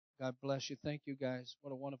God bless you. Thank you, guys.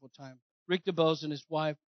 What a wonderful time. Rick Dubose and his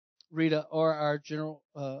wife, Rita, are our general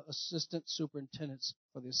assistant superintendents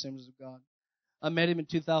for the Assemblies of God. I met him in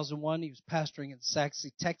 2001. He was pastoring in Saxe,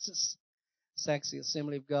 Texas, Saxe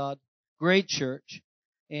Assembly of God. Great church.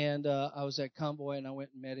 And I was at Convoy, and I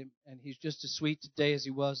went and met him. And he's just as sweet today as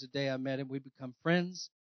he was the day I met him. We become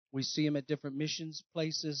friends. We see him at different missions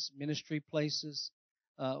places, ministry places.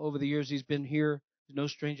 Over the years, he's been here. He's no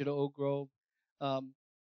stranger to Oak Grove. Um,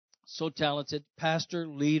 so talented. Pastor,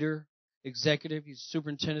 leader, executive. He's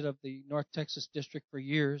superintendent of the North Texas district for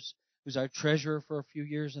years. He was our treasurer for a few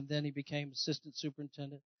years, and then he became assistant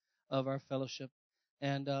superintendent of our fellowship.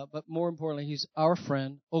 And but more importantly, he's our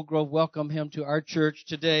friend. Oak Grove, welcome him to our church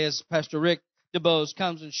today as Pastor Rick Dubose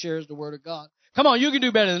comes and shares the Word of God. Come on, you can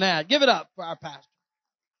do better than that. Give it up for our pastor.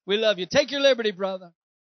 We love you. Take your liberty, brother.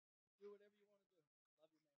 Do whatever you want to do.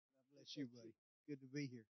 God bless you, buddy. Good to be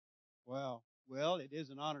here. Wow. Well, it is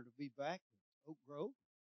an honor to be back in Oak Grove.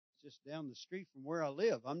 It's just down the street from where I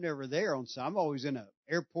live. I'm never there on Sunday. I'm always in an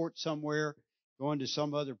airport somewhere, going to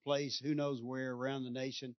some other place, who knows where around the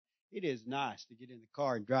nation. It is nice to get in the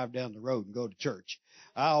car and drive down the road and go to church.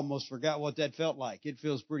 I almost forgot what that felt like. It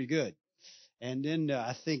feels pretty good. And then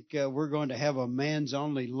I think we're going to have a man's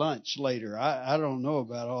only lunch later. I don't know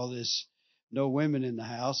about all this. No women in the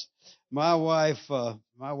house. My wife,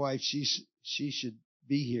 she should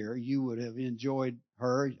be here. You would have enjoyed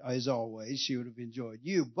her as always. She would have enjoyed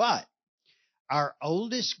you. But our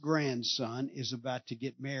oldest grandson is about to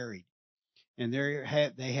get married. And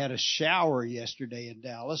they had a shower yesterday in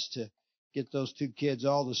Dallas to get those two kids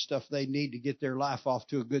all the stuff they need to get their life off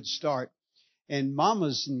to a good start. And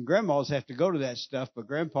mamas and grandmas have to go to that stuff, but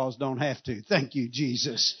grandpas don't have to. Thank you,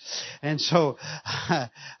 Jesus. And so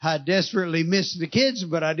I desperately miss the kids,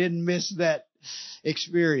 but I didn't miss that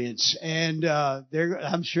experience. And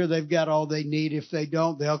I'm sure they've got all they need. If they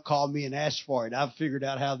don't, they'll call me and ask for it. I've figured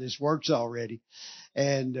out how this works already.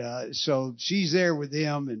 And so she's there with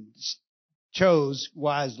them and chose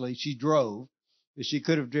wisely. She drove. She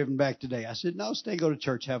could have driven back today. I said, no, stay, go to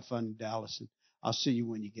church, have fun in Dallas, and I'll see you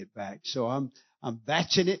when you get back. So I'm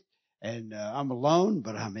batching it, and I'm alone,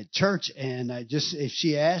 but I'm at church. And if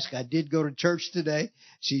she asks, I did go to church today.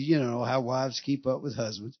 You know how wives keep up with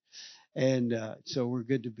husbands. And so we're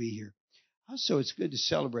good to be here. Also, it's good to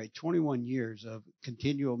celebrate 21 years of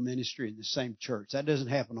continual ministry in the same church. That doesn't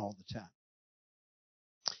happen all the time.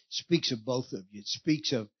 It speaks of both of you. It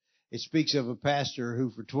speaks of a pastor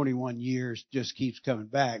who for 21 years just keeps coming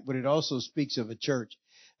back, but it also speaks of a church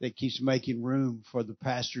that keeps making room for the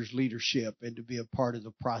pastor's leadership and to be a part of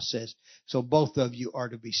the process. So both of you are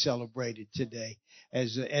to be celebrated today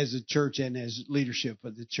as a church and as leadership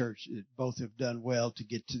of the church. Both have done well to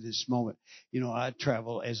get to this moment. You know, I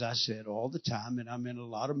travel, as I said, all the time, and I'm in a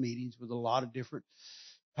lot of meetings with a lot of different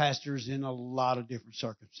pastors in a lot of different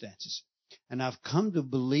circumstances. And I've come to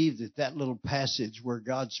believe that little passage where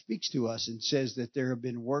God speaks to us and says that there have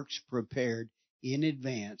been works prepared in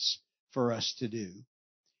advance for us to do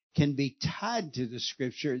can be tied to the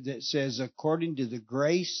scripture that says, according to the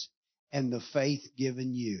grace and the faith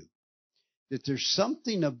given you. That there's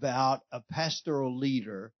something about a pastoral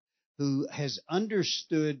leader who has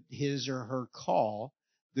understood his or her call,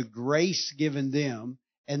 the grace given them,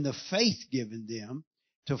 and the faith given them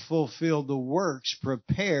to fulfill the works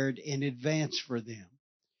prepared in advance for them.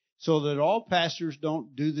 So that all pastors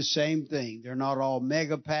don't do the same thing. They're not all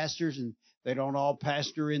mega pastors, and they don't all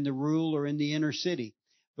pastor in the rural or in the inner city.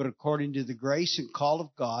 But according to the grace and call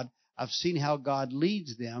of God, I've seen how God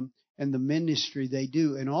leads them and the ministry they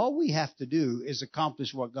do. And all we have to do is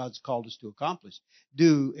accomplish what God's called us to accomplish.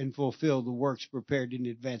 Do and fulfill the works prepared in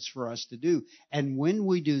advance for us to do. And when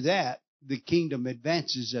we do that, the kingdom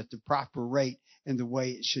advances at the proper rate and the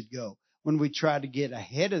way it should go. When we try to get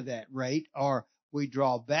ahead of that rate or we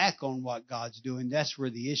draw back on what God's doing, that's where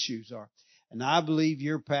the issues are. And I believe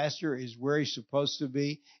your pastor is where he's supposed to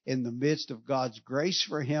be in the midst of God's grace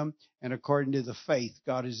for him and according to the faith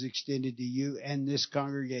God has extended to you and this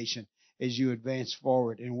congregation as you advance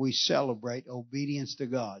forward. And we celebrate obedience to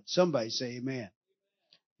God. Somebody say amen.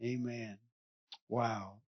 Amen.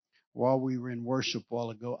 Wow. While we were in worship a while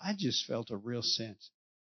ago, I just felt a real sense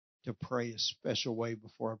to pray a special way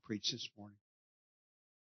before I preach this morning.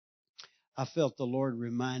 I felt the Lord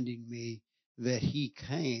reminding me that he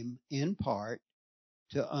came in part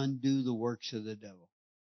to undo the works of the devil.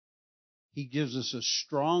 He gives us a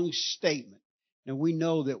strong statement. Now we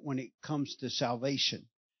know that when it comes to salvation,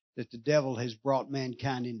 that the devil has brought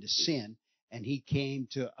mankind into sin, and he came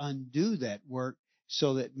to undo that work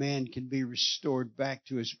so that man can be restored back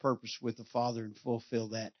to his purpose with the Father and fulfill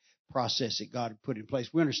that process that God had put in place.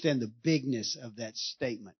 We understand the bigness of that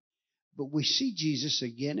statement. But we see Jesus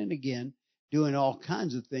again and again doing all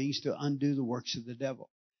kinds of things to undo the works of the devil.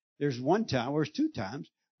 There's two times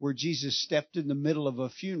where Jesus stepped in the middle of a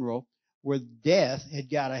funeral where death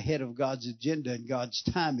had got ahead of God's agenda and God's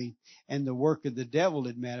timing, and the work of the devil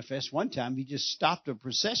had manifest. One time he just stopped a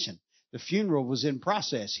procession. The funeral was in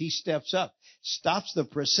process. He steps up, stops the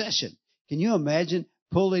procession. Can you imagine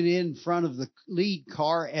pulling in front of the lead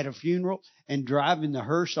car at a funeral and driving the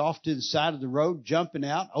hearse off to the side of the road, jumping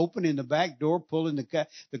out, opening the back door, pulling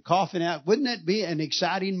the coffin out? Wouldn't that be an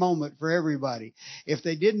exciting moment for everybody if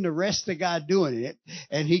they didn't arrest the guy doing it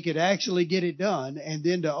and he could actually get it done, and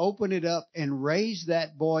then to open it up and raise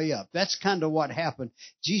that boy up? That's kind of what happened.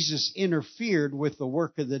 Jesus interfered with the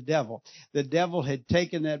work of the devil. The devil had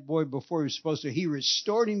taken that boy before he was supposed to. He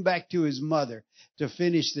restored him back to his mother to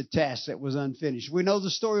finish the task that was unfinished. We know the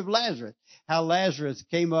story of Lazarus, how Lazarus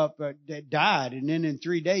came up, died, and then in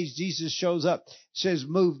 3 days Jesus shows up, says,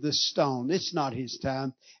 move the stone. It's not his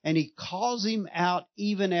time. And he calls him out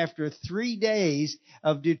even after 3 days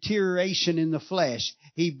of deterioration in the flesh.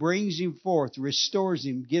 He brings him forth, restores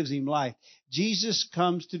him, gives him life. Jesus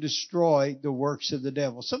comes to destroy the works of the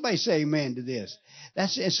devil. Somebody say amen to this.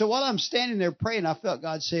 And so while I'm standing there praying, I felt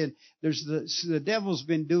God saying, the devil's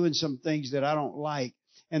been doing some things that I don't like,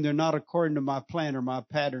 and they're not according to my plan or my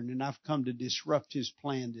pattern, and I've come to disrupt his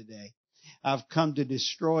plan today. I've come to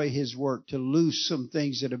destroy his work, to loose some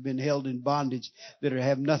things that have been held in bondage that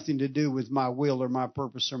have nothing to do with my will or my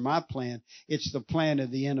purpose or my plan. It's the plan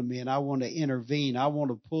of the enemy, and I want to intervene. I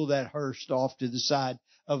want to pull that hearse off to the side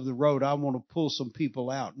of the road. I want to pull some people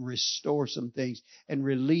out and restore some things and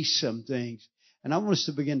release some things. And I want us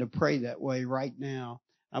to begin to pray that way right now.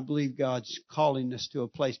 I believe God's calling us to a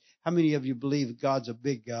place. How many of you believe God's a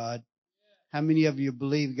big God? How many of you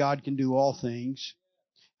believe God can do all things?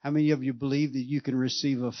 How many of you believe that you can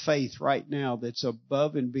receive a faith right now that's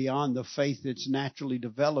above and beyond the faith that's naturally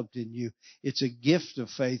developed in you? It's a gift of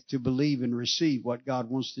faith to believe and receive what God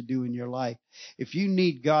wants to do in your life. If you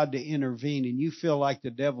need God to intervene and you feel like the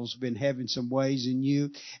devil's been having some ways in you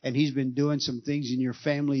and he's been doing some things in your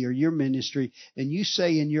family or your ministry, then you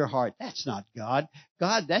say in your heart, that's not God.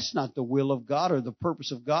 God, that's not the will of God or the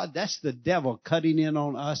purpose of God. That's the devil cutting in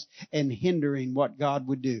on us and hindering what God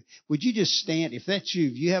would do. Would you just stand? If that's you,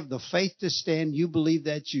 if you have the faith to stand, you believe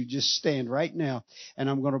that's you, just stand right now. And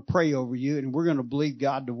I'm going to pray over you, and we're going to believe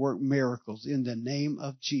God to work miracles in the name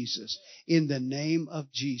of Jesus. In the name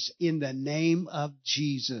of Jesus. In the name of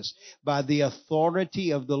Jesus. By the authority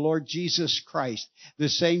of the Lord Jesus Christ. The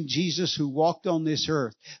same Jesus who walked on this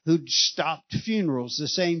earth, who stopped funerals. The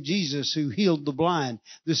same Jesus who healed the blind.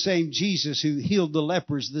 The same Jesus who healed the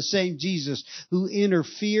lepers. The same Jesus who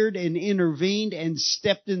interfered and intervened and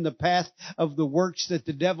stepped in the path of the works that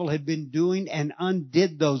the devil had been doing and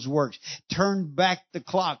undid those works. Turned back the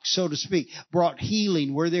clock, so to speak. Brought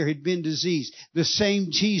healing where there had been disease. The same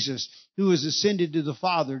Jesus who has ascended to the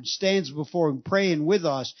Father and stands before Him praying with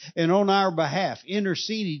us and on our behalf,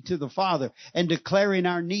 interceding to the Father and declaring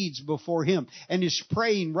our needs before Him, and is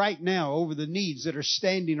praying right now over the needs that are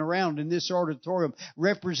standing around in this auditorium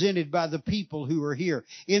represented by the people who are here.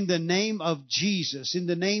 In the name of Jesus, in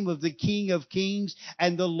the name of the King of Kings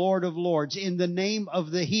and the Lord of Lords, in the name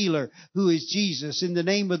of the Healer who is Jesus, in the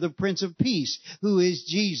name of the Prince of Peace who is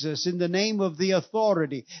Jesus, in the name of the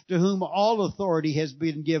authority to whom all authority has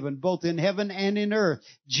been given, both in heaven and in earth.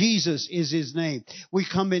 Jesus is His name. We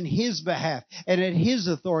come in His behalf and at His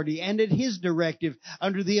authority and at His directive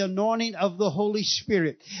under the anointing of the Holy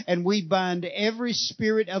Spirit. And we bind every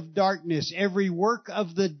spirit of darkness, every work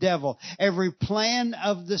of the devil, every plan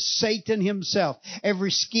of the Satan himself, every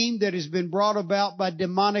scheme that has been brought about by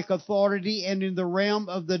demonic authority and in the realm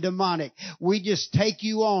of the demonic. We just take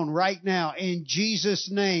you on right now in Jesus'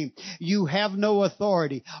 name. You have no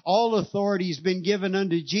authority. All authority has been given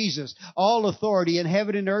unto Jesus. All authority in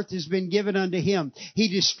heaven and earth has been given unto Him. He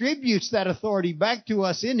distributes that authority back to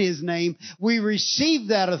us in His name. We receive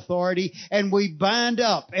that authority and we bind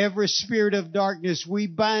up every spirit of darkness. We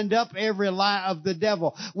bind up every lie of the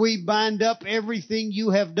devil. We bind up everything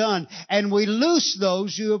you have done, and we loose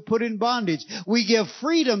those you have put in bondage. We give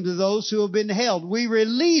freedom to those who have been held. We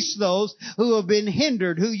release those who have been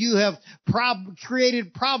hindered, who you have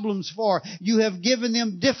created problems for. You have given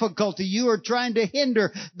them difficulty. You are trying to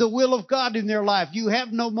hinder the will will of God in their life. You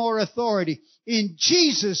have no more authority. In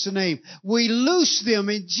Jesus' name, we loose them.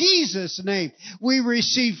 In Jesus' name, we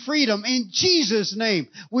receive freedom. In Jesus' name,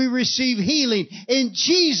 we receive healing. In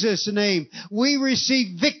Jesus' name, we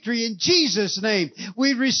receive victory. In Jesus' name,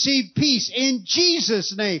 we receive peace. In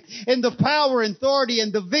Jesus' name, in the power and authority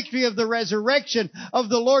and the victory of the resurrection of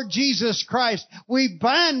the Lord Jesus Christ, we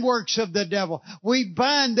bind works of the devil. We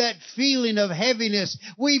bind that feeling of heaviness.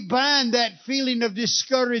 We bind that feeling of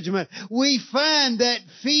discouragement. We find that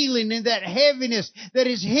feeling and that heaviness that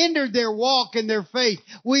has hindered their walk and their faith.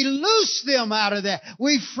 We loose them out of that.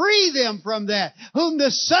 We free them from that. Whom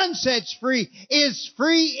the Son sets free is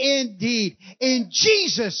free indeed. In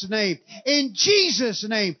Jesus' name. In Jesus'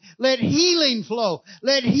 name. Let healing flow.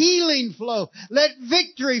 Let healing flow. Let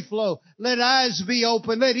victory flow. Let eyes be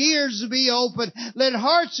open. Let ears be open. Let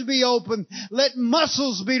hearts be open. Let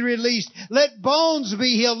muscles be released. Let bones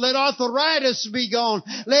be healed. Let arthritis be gone.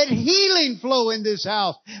 Let healing flow in this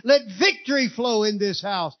house. Let victory flow in this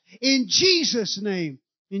house. In Jesus' name.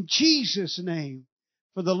 In Jesus' name.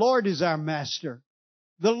 For the Lord is our master.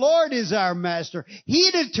 The Lord is our master. He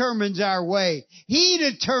determines our way. He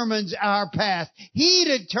determines our path. He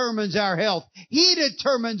determines our health. He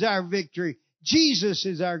determines our victory. Jesus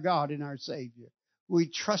is our God and our Savior. We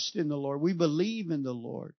trust in the Lord. We believe in the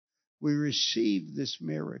Lord. We receive this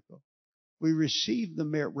miracle. We receive the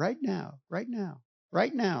miracle right now, right now,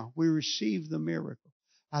 right now. We receive the miracle.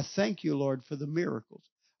 I thank you, Lord, for the miracles.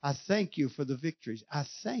 I thank you for the victories. I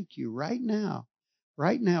thank you right now.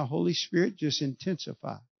 Right now, Holy Spirit, just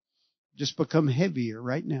intensify. Just become heavier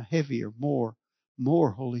right now. Heavier, more,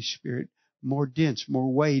 Holy Spirit, more dense,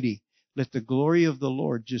 more weighty. Let the glory of the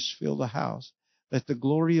Lord just fill the house. Let the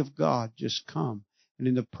glory of God just come. And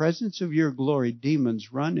in the presence of your glory,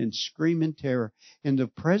 demons run and scream in terror. In the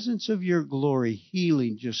presence of your glory,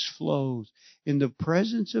 healing just flows. In the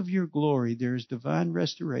presence of your glory, there's divine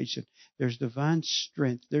restoration. There's divine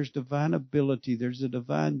strength. There's divine ability. There's a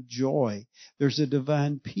divine joy. There's a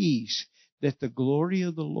divine peace. Let the glory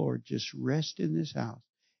of the Lord just rest in this house.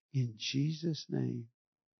 In Jesus' name.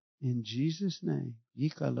 In Jesus' name.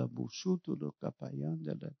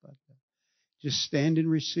 Just stand and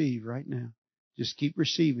receive right now. Just keep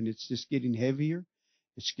receiving. It's just getting heavier.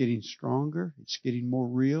 It's getting stronger. It's getting more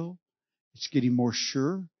real. It's getting more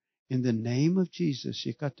sure. In the name of Jesus.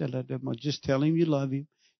 Just tell Him you love Him.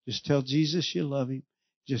 Just tell Jesus you love Him.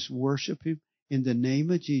 Just worship Him. In the name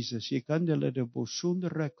of Jesus.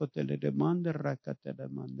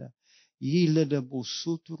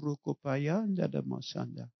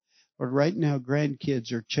 But right now,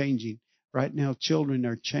 grandkids are changing. Right now, children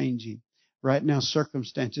are changing. Right now,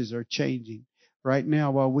 circumstances are changing. Right now,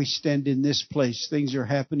 while we stand in this place, things are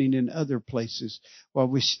happening in other places. While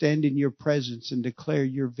we stand in your presence and declare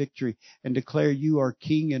your victory and declare you are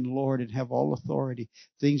King and Lord and have all authority,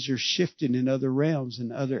 things are shifting in other realms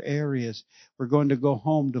and other areas. We're going to go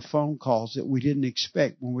home to phone calls that we didn't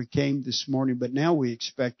expect when we came this morning, but now we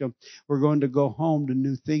expect them. We're going to go home to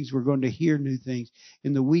new things. We're going to hear new things.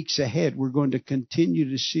 In the weeks ahead, we're going to continue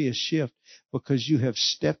to see a shift because you have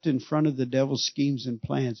stepped in front of the devil's schemes and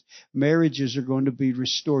plans. Marriages are going to be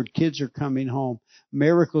restored. Kids are coming home.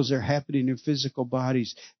 Miracles are happening in physical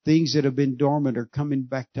bodies. Things that have been dormant are coming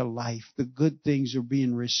back to life. The good things are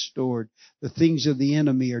being restored. The things of the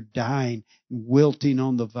enemy are dying and wilting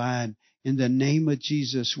on the vine. In the name of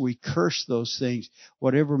Jesus, we curse those things.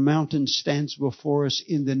 Whatever mountain stands before us,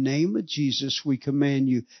 in the name of Jesus, we command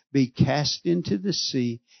you, be cast into the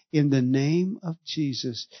sea. In the name of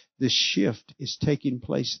Jesus, the shift is taking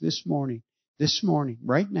place this morning,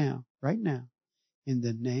 right now. In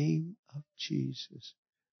the name of Jesus,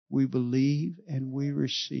 we believe and we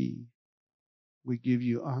receive. We give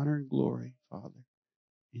you honor and glory, Father,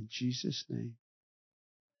 in Jesus' name.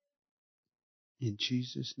 In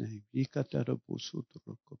Jesus' name.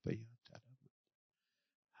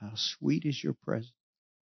 How sweet is your presence.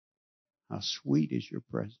 How sweet is your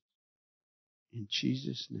presence. In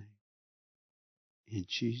Jesus' name. In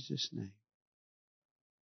Jesus' name.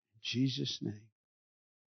 In Jesus' name.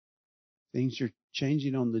 Things are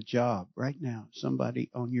changing on the job right now. Somebody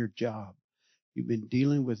on your job. You've been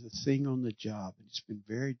dealing with a thing on the job, and it's been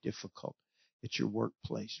very difficult at your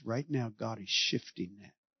workplace. Right now, God is shifting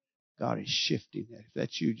that. God is shifting that. If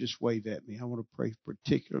that's you, just wave at me. I want to pray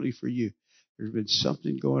particularly for you. There's been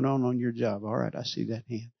something going on your job. All right, I see that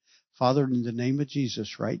hand. Father, in the name of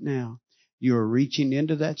Jesus, right now, you are reaching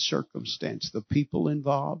into that circumstance, the people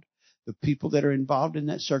involved, the people that are involved in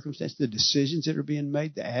that circumstance, the decisions that are being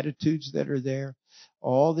made, the attitudes that are there,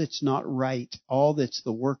 all that's not right, all that's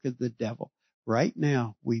the work of the devil. Right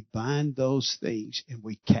now, we bind those things and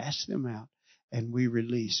we cast them out. And we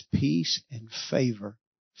release peace and favor.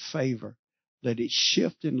 Favor. Let it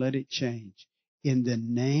shift and let it change. In the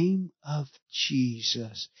name of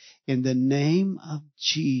Jesus. In the name of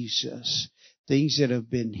Jesus. Things that have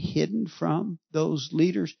been hidden from those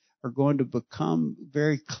leaders are going to become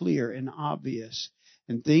very clear and obvious.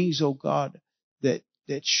 And things, oh God, that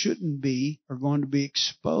shouldn't be are going to be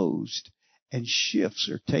exposed. And shifts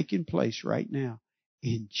are taking place right now.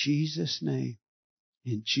 In Jesus' name.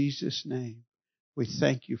 In Jesus' name. We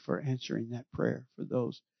thank you for answering that prayer for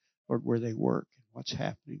those, Lord, where they work and what's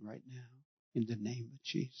happening right now. In the name of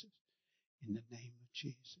Jesus. In the name of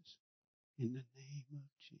Jesus. In the name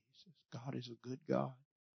of Jesus. God is a good God.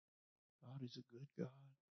 God is a good God.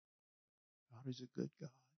 God is a good God.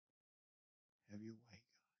 Have your way,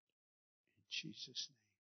 God. In Jesus' name.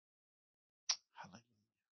 Hallelujah.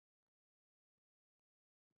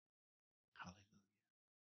 Hallelujah.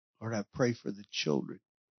 Lord, I pray for the children.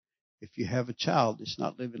 If you have a child that's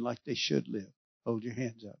not living like they should live, hold your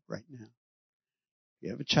hands up right now. If you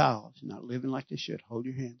have a child that's not living like they should, hold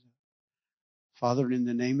your hands up. Father, in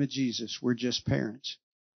the name of Jesus, we're just parents.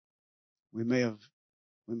 We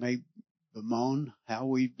may bemoan how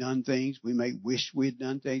we've done things. We may wish we had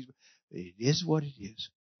done things. But it is what it is.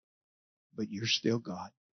 But you're still God.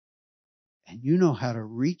 And you know how to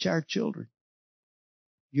reach our children.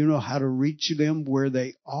 You know how to reach them where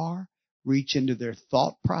they are, reach into their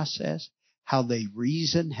thought process, how they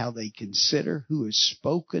reason, how they consider, who has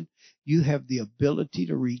spoken. You have the ability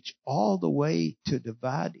to reach all the way to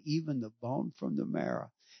divide even the bone from the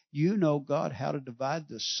marrow. You know, God, how to divide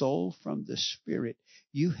the soul from the spirit.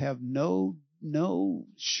 You have no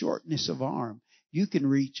shortness of arm. You can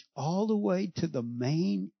reach all the way to the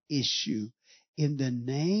main issue. In the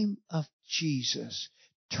name of Jesus,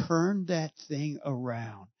 turn that thing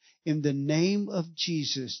around. In the name of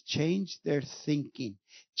Jesus, change their thinking,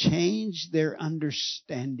 change their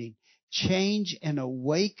understanding, change and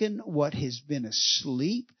awaken what has been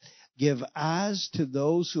asleep. Give eyes to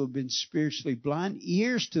those who have been spiritually blind,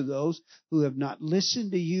 ears to those who have not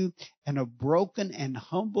listened to you, and a broken and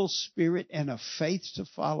humble spirit and a faith to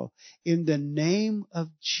follow. In the name of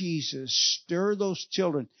Jesus, stir those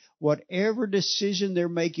children. Whatever decision they're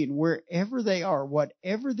making, wherever they are,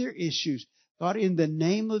 whatever their issues, God, in the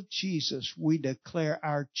name of Jesus, we declare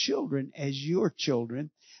our children as your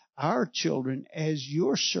children, our children as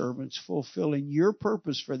your servants, fulfilling your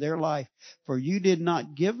purpose for their life. For you did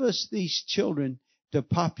not give us these children to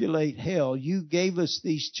populate hell. You gave us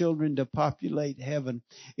these children to populate heaven.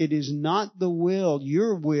 It is not the will,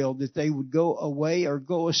 your will, that they would go away or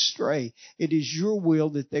go astray. It is your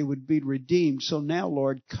will that they would be redeemed. So now,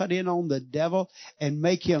 Lord, cut in on the devil and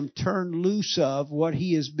make him turn loose of what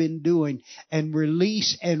he has been doing, and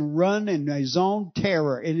release and run in his own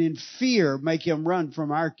terror, and in fear make him run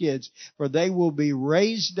from our kids. For they will be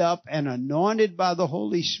raised up and anointed by the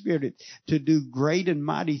Holy Spirit to do great and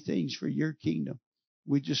mighty things for your kingdom.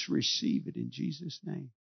 We just receive it in Jesus' name.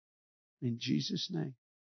 In Jesus' name.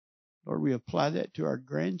 Lord, we apply that to our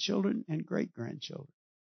grandchildren and great-grandchildren,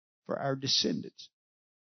 for our descendants,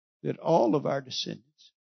 that all of our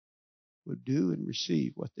descendants would do and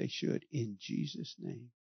receive what they should in Jesus' name.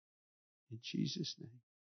 In Jesus' name.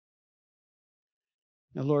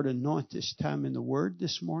 Now, Lord, anoint this time in the Word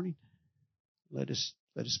this morning. Let us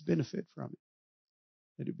benefit from it.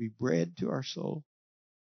 Let it be bread to our soul.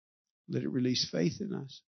 Let it release faith in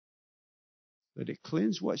us. Let it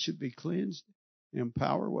cleanse what should be cleansed,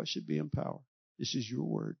 empower what should be empowered. This is your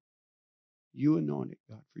word. You anoint it,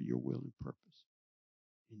 God, for your will and purpose.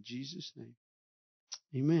 In Jesus' name.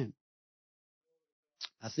 Amen.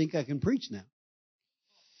 I think I can preach now.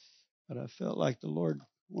 But I felt like the Lord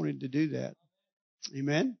wanted to do that.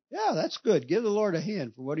 Amen. Yeah, that's good. Give the Lord a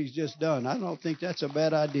hand for what he's just done. I don't think that's a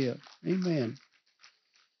bad idea. Amen.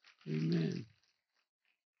 Amen.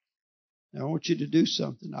 Now I want you to do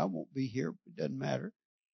something. I won't be here. It doesn't matter.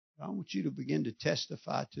 I want you to begin to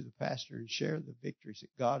testify to the pastor and share the victories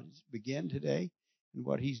that God has begun today and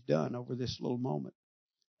what he's done over this little moment.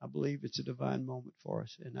 I believe it's a divine moment for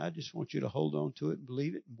us. And I just want you to hold on to it and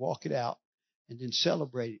believe it and walk it out and then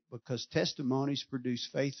celebrate it, because testimonies produce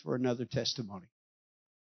faith for another testimony.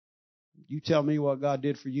 You tell me what God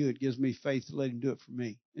did for you, it gives me faith to let him do it for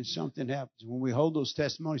me. And something happens. When we hold those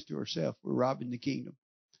testimonies to ourselves, we're robbing the kingdom.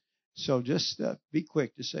 So just be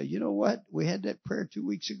quick to say, you know what? We had that prayer 2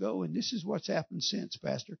 weeks ago, and this is what's happened since,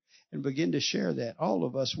 Pastor. And begin to share that. All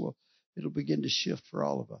of us will. It'll begin to shift for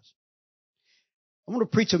all of us. I'm going to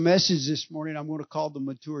preach a message this morning I'm going to call the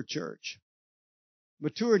mature church.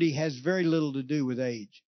 Maturity has very little to do with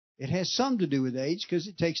age. It has some to do with age because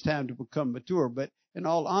it takes time to become mature. But in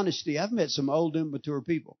all honesty, I've met some old, immature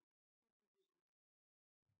people.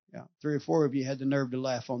 Yeah. 3 or 4 of you had the nerve to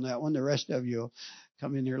laugh on that one. The rest of you will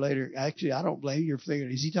come in here later. Actually, I don't blame you for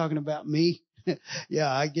thinking, is he talking about me?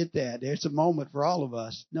 Yeah, I get that. It's a moment for all of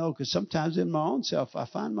us. No, because sometimes in my own self, I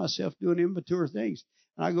find myself doing immature things.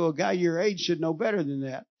 And I go, a guy your age should know better than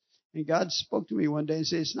that. And God spoke to me one day and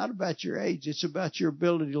said, it's not about your age. It's about your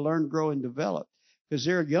ability to learn, grow, and develop. Because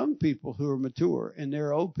there are young people who are mature and there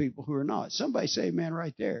are old people who are not. Somebody say amen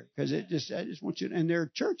right there. Because I just want you to, and there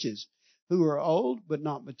are churches who are old but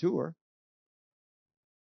not mature.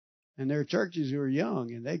 And there are churches who are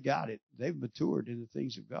young and they got it. They've matured in the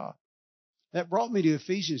things of God. That brought me to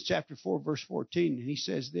Ephesians chapter 4, verse 14. And he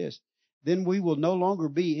says this, then we will no longer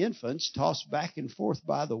be infants tossed back and forth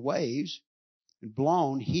by the waves and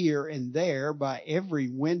blown here and there by every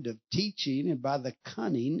wind of teaching and by the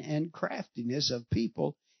cunning and craftiness of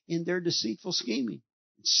people in their deceitful scheming.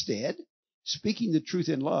 Instead, speaking the truth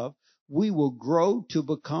in love, we will grow to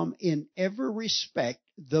become in every respect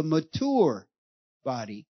the mature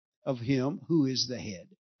body of him who is the head,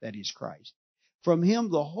 that is Christ. From him,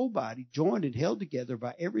 the whole body, joined and held together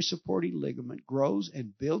by every supporting ligament, grows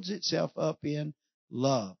and builds itself up in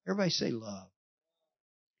love. Everybody say love.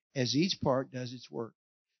 As each part does its work.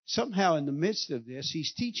 Somehow in the midst of this,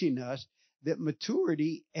 he's teaching us that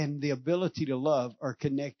maturity and the ability to love are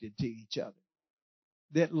connected to each other.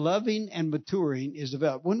 That loving and maturing is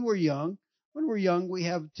developed. When we're young, we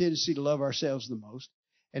have a tendency to love ourselves the most.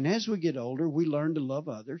 And as we get older, we learn to love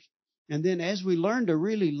others. And then as we learn to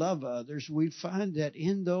really love others, we find that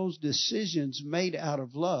in those decisions made out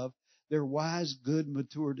of love, they're wise, good,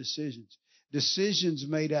 mature decisions. Decisions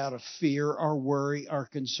made out of fear or worry or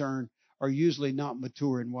concern are usually not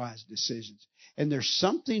mature and wise decisions. And there's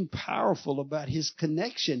something powerful about his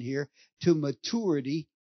connection here to maturity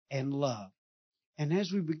and love. And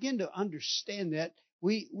as we begin to understand that,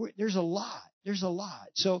 there's a lot. There's a lot.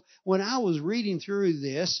 So when I was reading through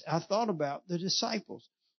this, I thought about the disciples.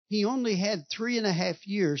 He only had 3.5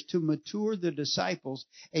 years to mature the disciples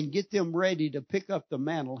and get them ready to pick up the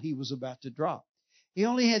mantle he was about to drop. He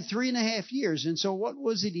only had 3.5 years. And so what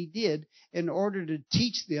was it he did in order to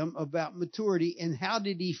teach them about maturity, and how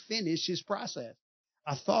did he finish his process?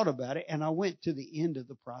 I thought about it, and I went to the end of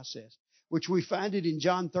the process, which we find it in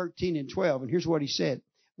John 13 and 12. And here's what he said.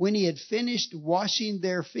 When he had finished washing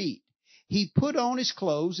their feet, he put on his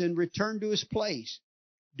clothes and returned to his place.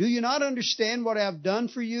 Do you not understand what I have done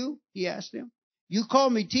for you? He asked them. You call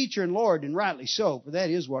me teacher and Lord, and rightly so, for that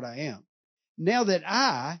is what I am. Now that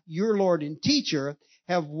I, your Lord and teacher,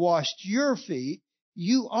 have washed your feet,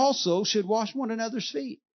 you also should wash one another's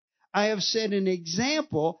feet. I have set an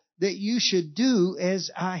example that you should do as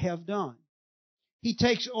I have done. He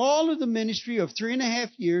takes all of the ministry of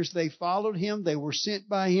 3.5 years. They followed him. They were sent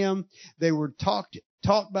by him. They were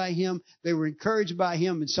taught by him. They were encouraged by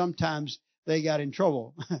him. And sometimes they got in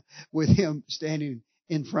trouble with him standing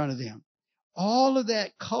in front of them. All of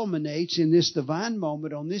that culminates in this divine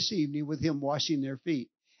moment on this evening with him washing their feet.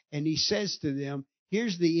 And he says to them,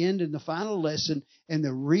 here's the end and the final lesson. And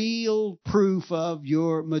the real proof of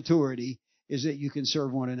your maturity is that you can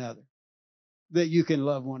serve one another, that you can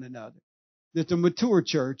love one another. That the mature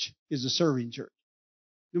church is a serving church.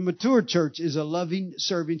 The mature church is a loving,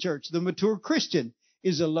 serving church. The mature Christian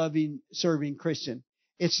is a loving, serving Christian.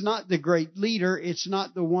 It's not the great leader. It's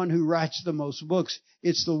not the one who writes the most books.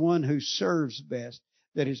 It's the one who serves best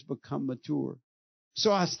that has become mature.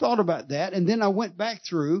 So I thought about that, and then I went back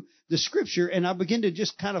through the scripture, and I began to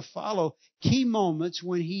just kind of follow key moments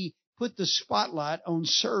when he put the spotlight on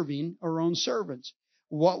serving or on servants.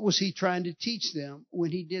 What was he trying to teach them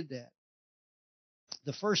when he did that?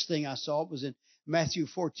 The first thing I saw was in Matthew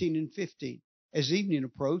 14 and 15. As evening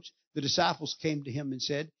approached, the disciples came to him and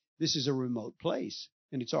said, this is a remote place,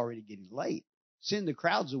 and it's already getting late. Send the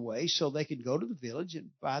crowds away so they can go to the village and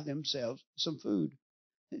buy themselves some food.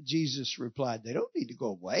 Jesus replied, they don't need to go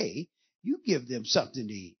away. You give them something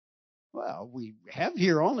to eat. Well, we have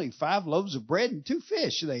here only 5 loaves of bread and 2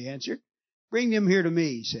 fish, they answered. Bring them here to me,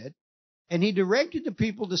 he said. And he directed the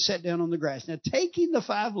people to sit down on the grass. Now, taking the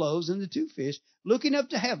 5 loaves and the 2 fish, looking up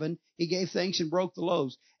to heaven, he gave thanks and broke the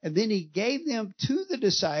loaves. And then he gave them to the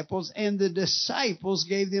disciples, and the disciples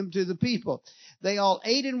gave them to the people. They all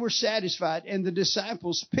ate and were satisfied, and the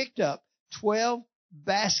disciples picked up 12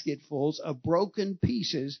 basketfuls of broken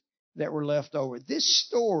pieces that were left over. This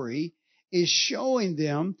story is showing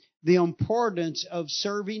them the importance of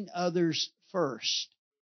serving others first.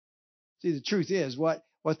 See, the truth is,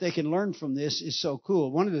 what they can learn from this is so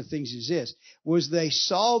cool. One of the things is this, was they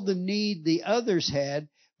saw the need the others had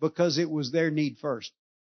because it was their need first.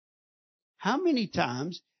 How many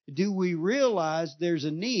times do we realize there's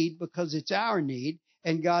a need because it's our need,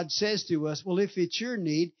 And God says to us, well, if it's your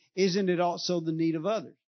need, isn't it also the need of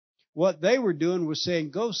others? What they were doing was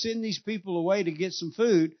saying, go send these people away to get some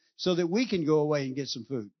food so that we can go away and get some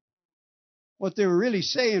food. What they were really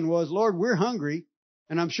saying was, Lord, we're hungry,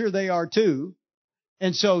 and I'm sure they are too.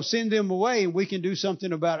 And so send them away and we can do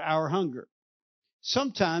something about our hunger.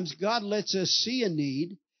 Sometimes God lets us see a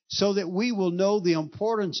need so that we will know the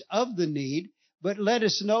importance of the need, but let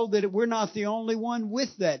us know that we're not the only one with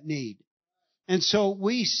that need. And so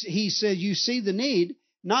he said, you see the need,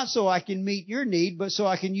 not so I can meet your need, but so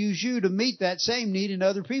I can use you to meet that same need in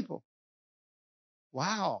other people.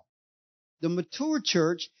 Wow. The mature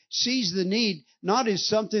church sees the need not as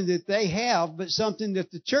something that they have, but something that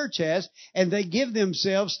the church has, and they give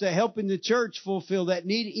themselves to helping the church fulfill that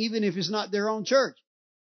need, even if it's not their own church.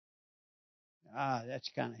 That's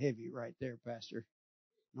kind of heavy right there, Pastor.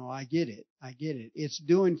 No, I get it. I get it. It's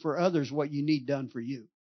doing for others what you need done for you.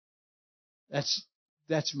 That's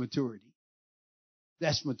maturity.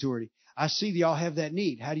 That's maturity. I see that y'all have that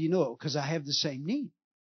need. How do you know it? Because I have the same need.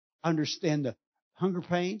 I understand the hunger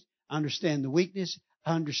pains. I understand the weakness.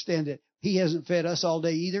 I understand that He hasn't fed us all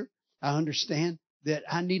day either. I understand that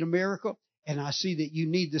I need a miracle, and I see that you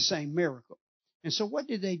need the same miracle. And so what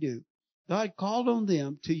did they do? God called on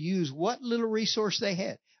them to use what little resource they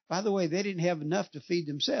had. By the way, they didn't have enough to feed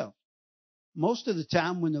themselves. Most of the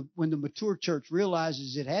time when the mature church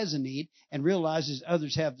realizes it has a need and realizes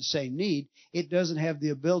others have the same need, it doesn't have the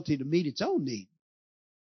ability to meet its own need.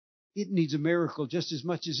 It needs a miracle just as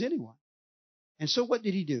much as anyone. And so what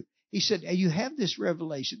did He do? He said, you have this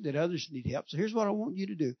revelation that others need help. So here's what I want you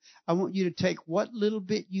to do. I want you to take what little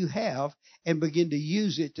bit you have and begin to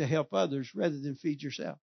use it to help others rather than feed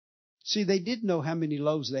yourself. See, they did know how many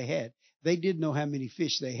loaves they had. They did know how many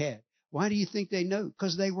fish they had. Why do you think they know?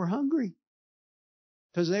 Because they were hungry.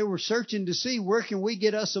 Because they were searching to see where can we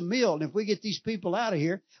get us a meal. And if we get these people out of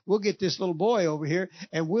here, we'll get this little boy over here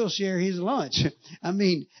and we'll share his lunch. I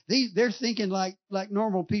mean, they're thinking like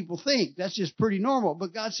normal people think. That's just pretty normal.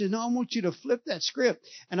 But God said, no, I want you to flip that script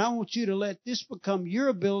and I want you to let this become your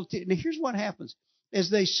ability. And here's what happens. As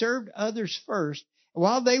they served others first,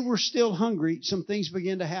 while they were still hungry, some things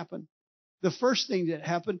began to happen. The first thing that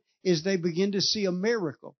happened is they began to see a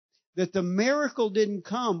miracle. That the miracle didn't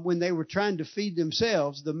come when they were trying to feed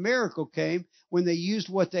themselves. The miracle came when they used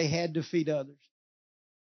what they had to feed others.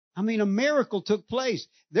 I mean, a miracle took place.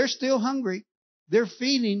 They're still hungry. They're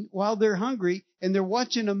feeding while they're hungry, and they're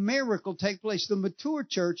watching a miracle take place. The mature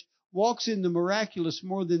church walks in the miraculous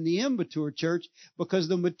more than the immature church because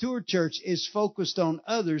the mature church is focused on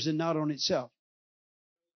others and not on itself.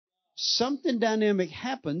 Something dynamic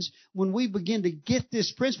happens when we begin to get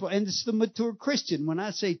this principle. And it's the mature Christian. When I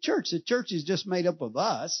say church, the church is just made up of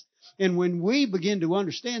us. And when we begin to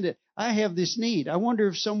understand that I have this need, I wonder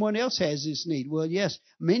if someone else has this need. Well, yes,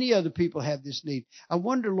 many other people have this need. I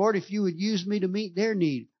wonder, Lord, if you would use me to meet their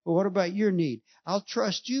need. Well, what about your need? I'll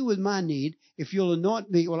trust you with my need if you'll anoint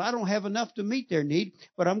me. Well, I don't have enough to meet their need,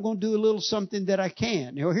 but I'm going to do a little something that I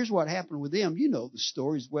can. Now, here's what happened with them. You know the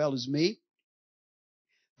story as well as me.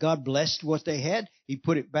 God blessed what they had. He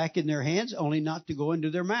put it back in their hands, only not to go into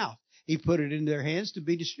their mouth. He put it in their hands to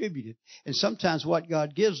be distributed. And sometimes what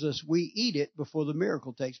God gives us, we eat it before the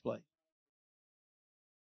miracle takes place.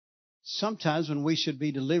 Sometimes when we should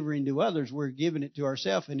be delivering to others, we're giving it to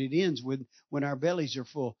ourselves, and it ends with when our bellies are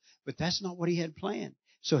full. But that's not what He had planned.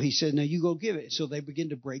 So He said, now you go give it. So they begin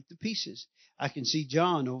to break the pieces. I can see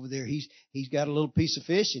John over there. He's got a little piece of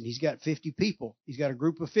fish, and he's got 50 people. He's got a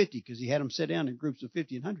group of 50 because he had them sit down in groups of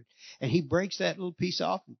 50 and 100. And he breaks that little piece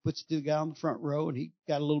off and puts it to the guy on the front row, and he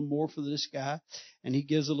got a little more for this guy, and he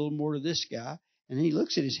gives a little more to this guy. And then he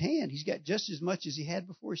looks at his hand. He's got just as much as he had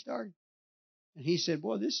before he started. And he said,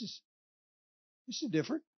 boy, this is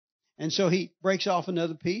different. And so he breaks off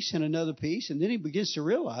another piece, and then he begins to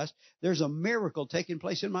realize there's a miracle taking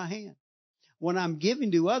place in my hand. When I'm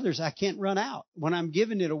giving to others, I can't run out. When I'm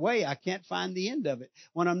giving it away, I can't find the end of it.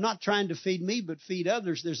 When I'm not trying to feed me but feed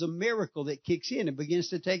others, there's a miracle that kicks in and begins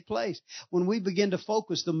to take place. When we begin to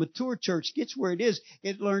focus, the mature church gets where it is.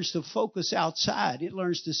 It learns to focus outside. It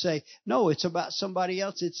learns to say, no, it's about somebody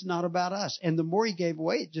else. It's not about us. And the more he gave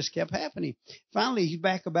away, it just kept happening. Finally, he's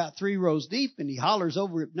back about 3 rows deep, and he hollers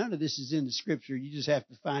over it. None of this is in the scripture. You just have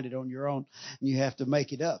to find it on your own, and you have to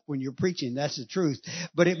make it up when you're preaching. That's the truth.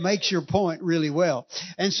 But it makes your point really well.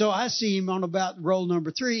 And so I see him on about roll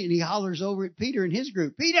number 3, and he hollers over at Peter and his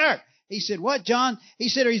group. Peter, He said, what, John? He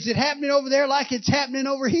said, is it happening over there like it's happening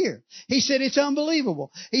over here? He said, it's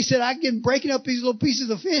unbelievable. He said, I get breaking up these little pieces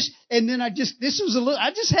of fish, and then I just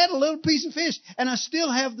had a little piece of fish, and I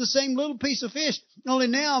still have the same little piece of fish, only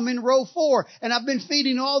now I'm in row 4, and I've been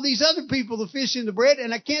feeding all these other people the fish and the bread,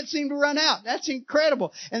 and I can't seem to run out. That's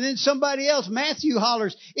incredible. And then somebody else, Matthew,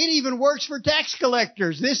 hollers, it even works for tax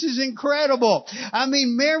collectors. This is incredible. I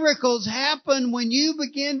mean, miracles happen when you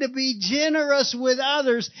begin to be generous with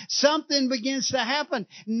others. Something begins to happen.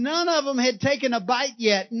 None of them had taken a bite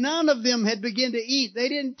yet. None of them had begun to eat. They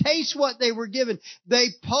didn't taste what they were given. They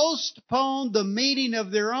postponed the meeting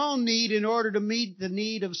of their own need in order to meet the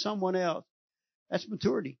need of someone else. That's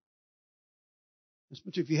maturity. That's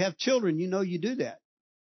maturity. If you have children, you know you do that.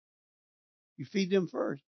 You feed them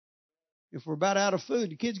first. If we're about out of food,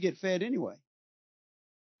 the kids get fed anyway.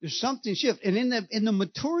 There's something shift. And in the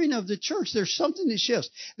maturing of the church, there's something that shifts.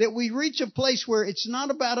 That we reach a place where it's not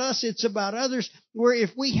about us, it's about others. Where if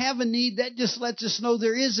we have a need, that just lets us know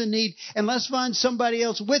there is a need. And let's find somebody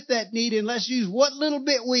else with that need. And let's use what little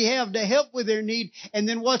bit we have to help with their need. And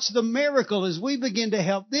then what's the miracle? As we begin to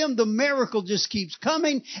help them, the miracle just keeps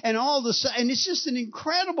coming. And and it's just an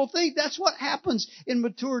incredible thing. That's what happens in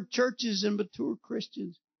mature churches and mature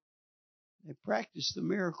Christians. They practiced the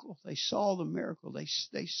miracle. They saw the miracle. They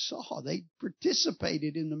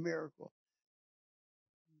participated in the miracle.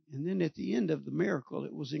 And then at the end of the miracle,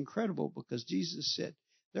 it was incredible because Jesus said,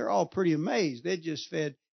 they're all pretty amazed. They just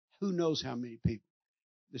fed who knows how many people.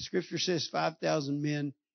 The scripture says 5,000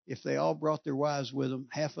 men. If they all brought their wives with them,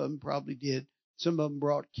 half of them probably did. Some of them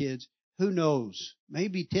brought kids. Who knows?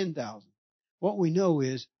 Maybe 10,000. What we know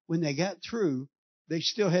is when they got through, they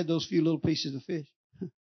still had those few little pieces of fish.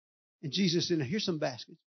 And Jesus said, here's some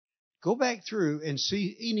baskets. Go back through and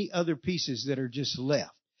see any other pieces that are just left.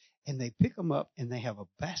 And they pick them up and they have a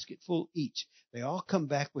basket full each. They all come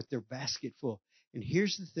back with their basket full. And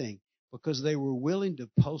here's the thing. Because they were willing to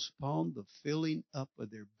postpone the filling up of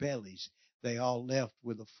their bellies, they all left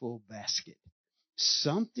with a full basket.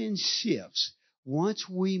 Something shifts once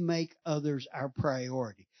we make others our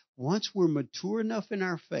priority. Once we're mature enough in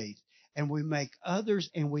our faith and we make others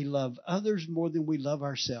and we love others more than we love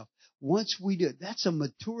ourselves. Once we do it, that's a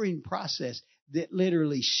maturing process that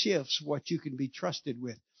literally shifts what you can be trusted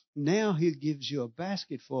with. Now he gives you a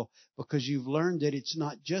basket full because you've learned that it's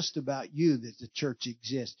not just about you that the church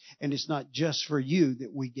exists. And it's not just for you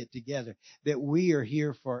that we get together, that we are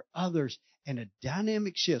here for others, and a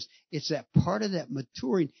dynamic shifts. It's that part of that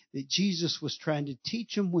maturing that Jesus was trying to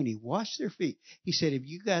teach them when he washed their feet. He said, if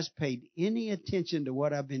you guys paid any attention to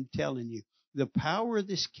what I've been telling you, the power of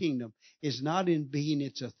this kingdom is not in being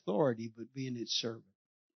its authority, but being its servant.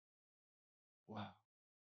 Wow.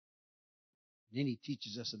 And then he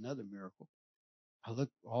teaches us another miracle. I look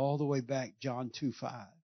all the way back, John 2:5.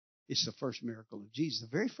 It's the first miracle of Jesus, the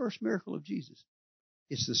very first miracle of Jesus.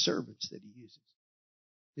 It's the servants that he uses.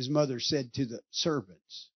 His mother said to the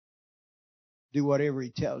servants, do whatever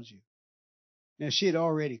he tells you. Now, she had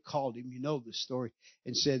already called him, you know the story,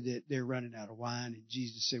 and said that they're running out of wine. And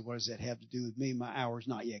Jesus said, what does that have to do with me? My hour's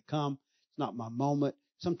not yet come. It's not my moment.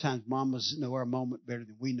 Sometimes mamas know our moment better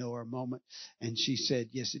than we know our moment. And she said,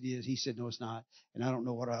 yes, it is. He said, no, it's not. And I don't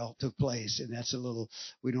know what all took place. And that's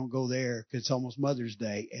we don't go there because it's almost Mother's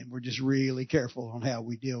Day. And we're just really careful on how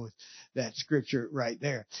we deal with that scripture right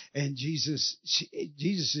there. And Jesus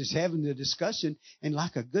is having the discussion. And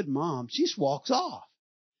like a good mom, she just walks off.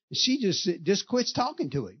 She just quits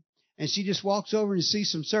talking to him. And she just walks over and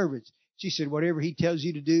sees some servants. She said, whatever he tells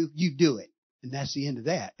you to do, you do it. And that's the end of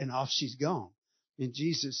that. And off she's gone. And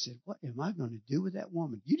Jesus said, what am I going to do with that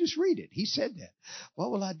woman? You just read it. He said that.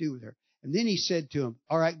 What will I do with her? And then he said to him,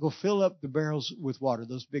 all right, go fill up the barrels with water,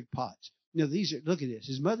 those big pots. Now, look at this.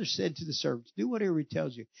 His mother said to the servants, do whatever he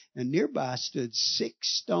tells you. And nearby stood 6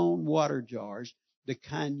 stone water jars, the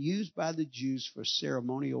kind used by the Jews for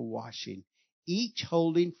ceremonial washing, each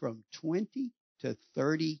holding from 20 to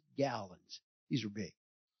 30 gallons. These are big.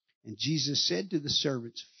 And Jesus said to the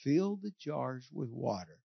servants, fill the jars with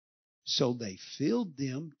water. So they filled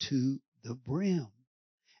them to the brim.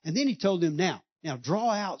 And then he told them, now draw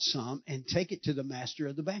out some and take it to the master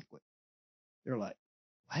of the banquet. They're like,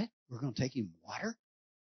 what? We're going to take him water?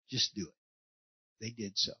 Just do it. They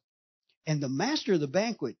did so. And the master of the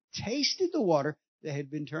banquet tasted the water that had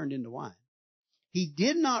been turned into wine. He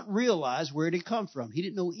did not realize where it had come from. He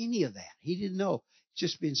didn't know any of that. He didn't know. It's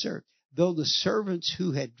just been served. Though the servants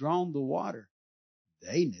who had drawn the water,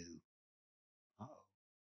 they knew.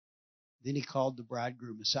 Then he called the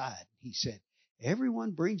bridegroom aside. He said,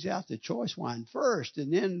 everyone brings out the choice wine first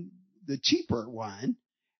and then the cheaper wine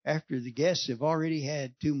after the guests have already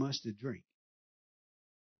had too much to drink.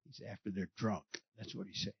 He's after they're drunk. That's what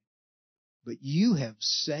he said. But you have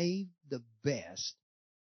saved the best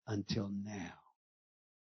until now.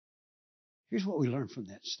 Here's what we learn from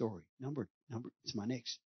that story. It's my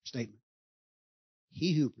next statement.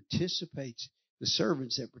 He who participates, the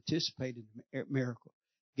servants that participate in the miracle,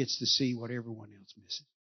 gets to see what everyone else misses.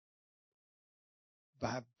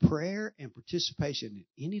 By prayer and participation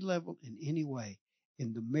at any level, in any way,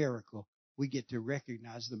 in the miracle, we get to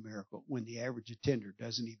recognize the miracle when the average attender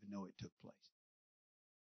doesn't even know it took place.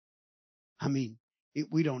 I mean,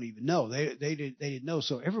 we don't even know. They didn't know.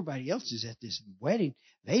 So everybody else is at this wedding.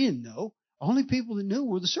 They didn't know. Only people that knew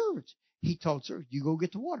were the servants. He told servants, you go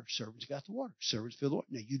get the water. Servants got the water. Servants fill the water.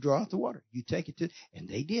 Now you draw out the water. You take it to, and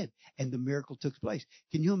they did. And the miracle took place.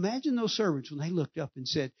 Can you imagine those servants when they looked up and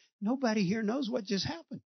said, nobody here knows what just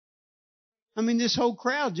happened? I mean, this whole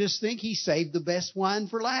crowd just think he saved the best wine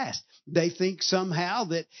for last. They think somehow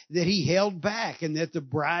that he held back and that the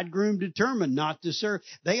bridegroom determined not to serve.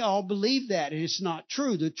 They all believe that, and it's not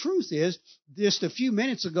true. The truth is, just a few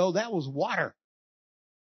minutes ago, that was water.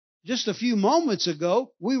 Just a few moments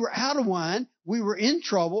ago, we were out of wine. We were in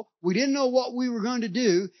trouble. We didn't know what we were going to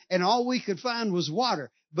do, and all we could find was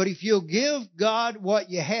water. But if you'll give God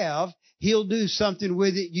what you have, He'll do something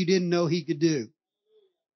with it you didn't know He could do.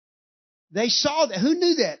 They saw that. Who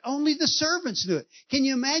knew that? Only the servants knew it. Can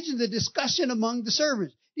you imagine the discussion among the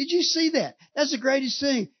servants? Did you see that? That's the greatest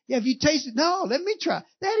thing. Have you tasted? No, let me try.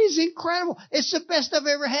 That is incredible. It's the best I've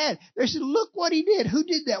ever had. They said, look what he did. Who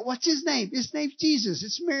did that? What's his name? His name's Jesus.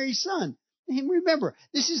 It's Mary's son. And remember,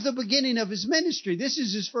 this is the beginning of his ministry. This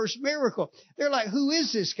is his first miracle. They're like, who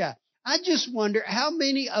is this guy? I just wonder how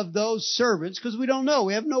many of those servants, because we don't know,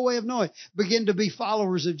 we have no way of knowing, begin to be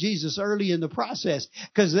followers of Jesus early in the process,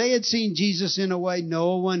 because they had seen Jesus in a way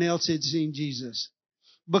no one else had seen Jesus.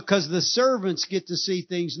 Because the servants get to see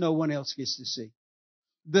things no one else gets to see.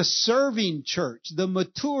 The serving church, the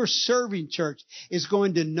mature serving church, is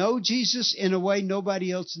going to know Jesus in a way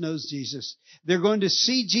nobody else knows Jesus. They're going to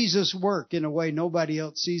see Jesus work in a way nobody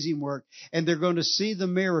else sees Him work. And they're going to see the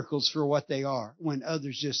miracles for what they are when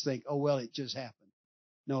others just think, oh, well, it just happened.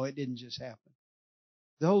 No, it didn't just happen.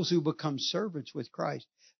 Those who become servants with Christ,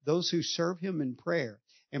 those who serve Him in prayer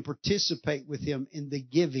and participate with Him in the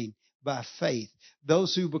giving by faith,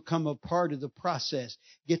 those who become a part of the process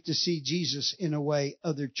get to see Jesus in a way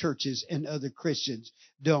other churches and other Christians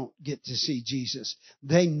don't get to see Jesus.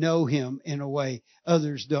 They know Him in a way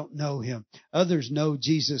others don't know Him. Others know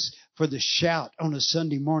Jesus for the shout on a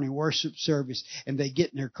Sunday morning worship service, and they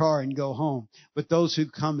get in their car and go home. But those who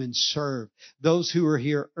come and serve, those who are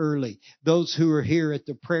here early, those who are here at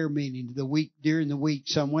the prayer meeting during the week,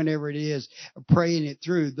 whenever it is, praying it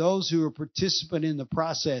through, those who are participant in the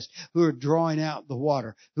process, who are drawing out the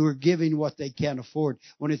water, who are giving what they can afford.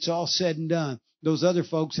 When it's all said and done, those other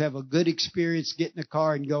folks have a good experience, get in the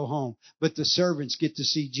car and go home. But the servants get to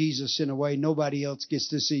see Jesus in a way nobody else gets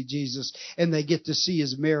to see Jesus. And they get to see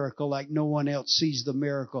His miracle like no one else sees the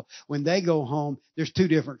miracle. When they go home, there's two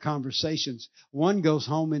different conversations. One goes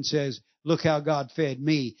home and says, look how God fed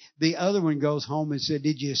me. The other one goes home and said,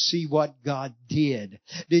 did you see what God did?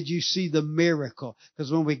 Did you see the miracle?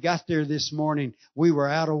 Because when we got there this morning, we were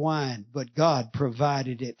out of wine, but God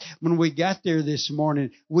provided it. When we got there this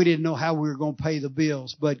morning, we didn't know how we were going to pay the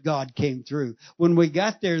bills, but God came through. When we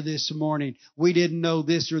got there this morning, we didn't know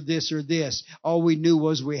this or this or this. All we knew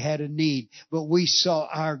was we had a need, but we saw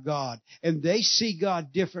our God. And they see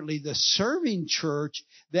God differently. The serving church,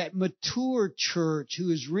 that mature church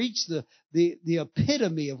who has reached the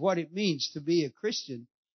epitome of what it means to be a Christian,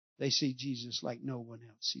 they see Jesus like no one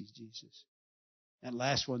else sees Jesus. And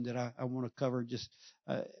last one that I want to cover,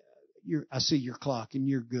 I see your clock and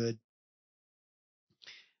you're good.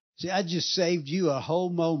 See, I just saved you a whole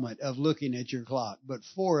moment of looking at your clock, but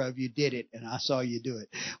 4 of you did it, and I saw you do it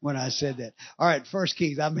when I said that. All right, 1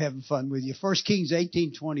 Kings, I'm having fun with you. 1 Kings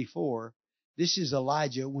 18:24. This is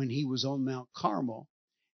Elijah when he was on Mount Carmel.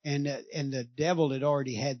 And the devil had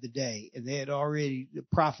already had the day, and the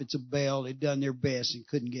prophets of Baal had done their best and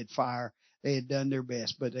couldn't get fire. They had done their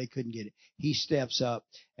best, but they couldn't get it. He steps up,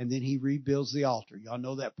 and then he rebuilds the altar. Y'all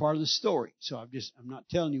know that part of the story, so I'm not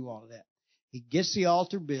telling you all of that. He gets the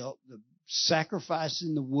altar built, the sacrifice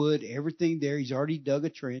in the wood, everything there. He's already dug a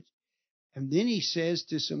trench, and then he says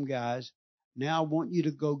to some guys, now I want you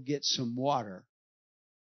to go get some water,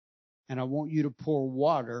 and I want you to pour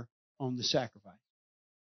water on the sacrifice.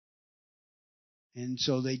 And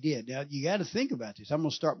so they did. Now, you got to think about this. I'm going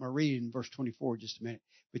to start my reading in verse 24 in just a minute.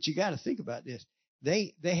 But you got to think about this.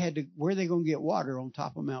 They had to, where are they going to get water on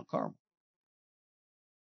top of Mount Carmel?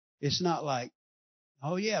 It's not like,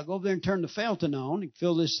 Oh, yeah, go over there and turn the fountain on and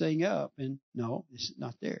fill this thing up. And no, it's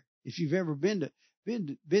not there. If you've ever been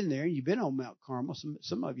there and you've been on Mount Carmel,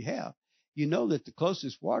 some of you have, you know that the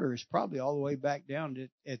closest water is probably all the way back down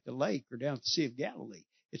at the lake or down at the Sea of Galilee.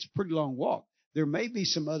 It's a pretty long walk. There may be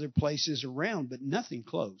some other places around, but nothing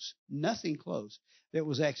close that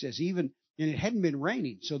was access. And it hadn't been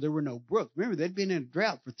raining, so there were no brooks. Remember, they'd been in a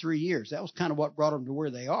drought for 3 years. That was kind of what brought them to where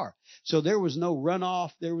they are. So there was no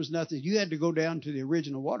runoff. There was nothing. You had to go down to the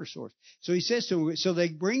original water source. So he says so they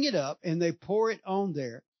bring it up and they pour it on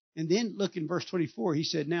there. And then look in verse 24. He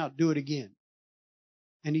said, now do it again.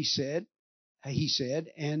 And he said,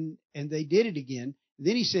 and they did it again. And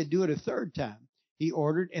then he said, do it a third time. He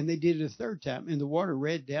ordered, and they did it a third time. And the water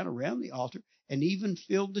ran down around the altar and even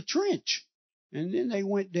filled the trench. And then they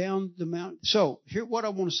went down the mountain. So here, what I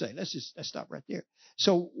want to say, let's stop right there.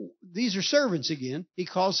 So these are servants again. He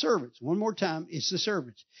calls servants. One more time, it's the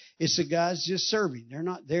servants. It's the guys just serving. They're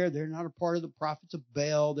not there. They're not a part of the prophets of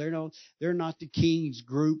Baal. They're not the king's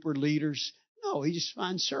group or leaders. No, he just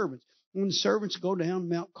finds servants. When the servants go down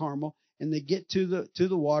Mount Carmel and they get to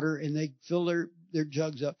the water and they fill their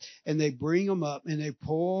jugs up and they bring them up and they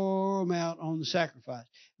pour them out on the sacrifice.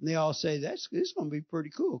 And they all say, this is going to be pretty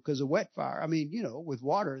cool because a wet fire, with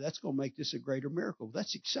water, that's going to make this a greater miracle.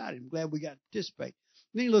 That's exciting. I'm glad we got to participate.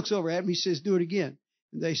 And then he looks over at me, he says, do it again.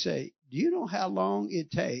 And they say, do you know how long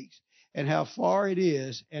it takes and how far it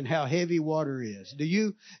is and how heavy water is? Do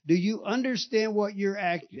you understand what you're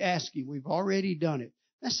asking? We've already done it.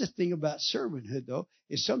 That's the thing about servanthood, though,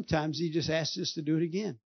 is sometimes he just asks us to do it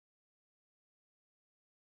again.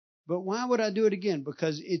 But why would I do it again?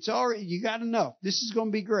 Because it's already, you got enough. This is going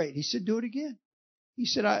to be great. He said, do it again. He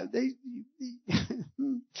said,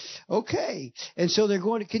 okay. And so they're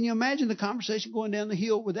going to, can you imagine the conversation going down the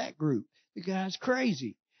hill with that group? The guy's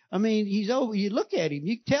crazy. I mean, he's over, you look at him,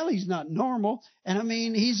 you can tell he's not normal. And I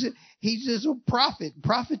mean, he's just a prophet.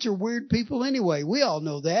 Prophets are weird people anyway. We all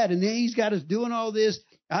know that. And then he's got us doing all this.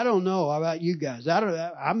 I don't know about you guys.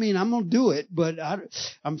 I'm going to do it, but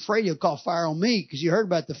I'm afraid he'll call fire on me because you heard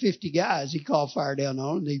about the 50 guys he called fire down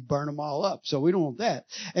on and he burned them all up. So we don't want that.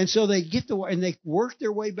 And so they get and they work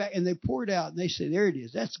their way back and they pour it out and they say, there it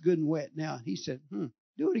is. That's good and wet now. And he said,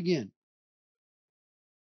 do it again.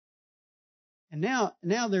 And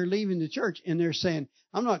now they're leaving the church and they're saying,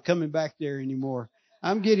 I'm not coming back there anymore.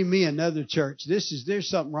 I'm getting me another church. There's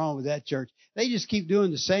something wrong with that church. They just keep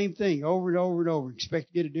doing the same thing over and over and over, expect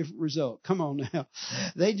to get a different result. Come on now.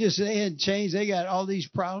 They hadn't changed. They got all these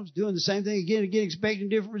problems doing the same thing again and again, expecting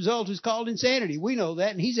different results. It's called insanity. We know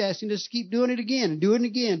that. And he's asking us to keep doing it again and do it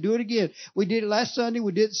again, do it again. We did it last Sunday.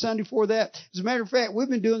 We did it the Sunday before that. As a matter of fact, we've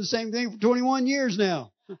been doing the same thing for 21 years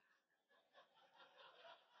now.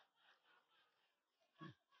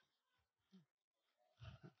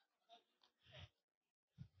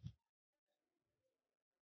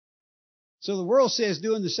 So the world says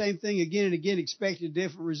doing the same thing again and again, expecting a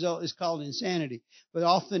different result is called insanity. But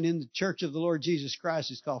often in the church of the Lord Jesus Christ,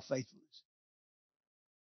 it's called faithfulness.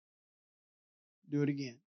 Do it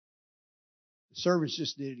again. The servants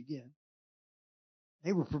just did it again.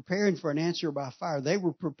 They were preparing for an answer by fire. They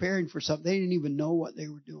were preparing for something. They didn't even know what they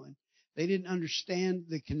were doing. They didn't understand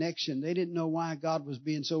the connection. They didn't know why God was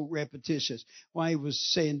being so repetitious, why he was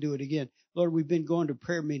saying do it again. Lord, we've been going to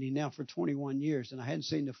prayer meeting now for 21 years, and I hadn't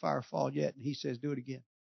seen the fire fall yet. And he says, do it again.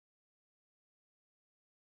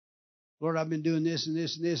 Lord, I've been doing this and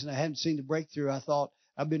this and this, and I hadn't seen the breakthrough. I thought,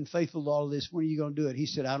 I've been faithful to all of this. When are you going to do it? He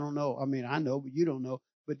said, I don't know. I mean, I know, but you don't know,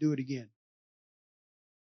 but do it again.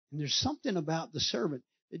 And there's something about the servant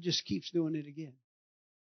that just keeps doing it again.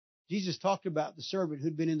 Jesus talked about the servant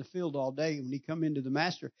who'd been in the field all day. When he come into the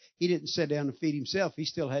master, he didn't sit down and feed himself. He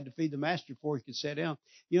still had to feed the master before he could sit down.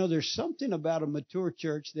 You know, there's something about a mature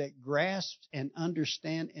church that grasps and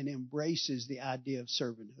understands and embraces the idea of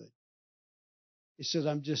servanthood. It says,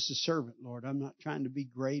 I'm just a servant, Lord. I'm not trying to be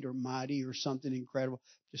great or mighty or something incredible.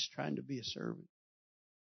 Just trying to be a servant.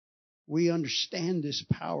 We understand this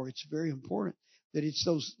power. It's very important that it's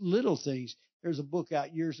those little things. There's a book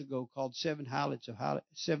out years ago called Seven Habits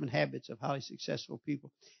of Highly Successful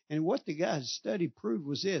People. And what the guy's study proved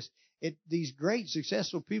was this. These great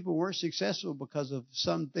successful people weren't successful because of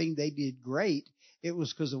something they did great. It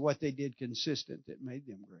was because of what they did consistent that made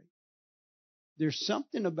them great. There's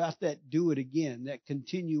something about that do it again, that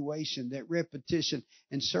continuation, that repetition.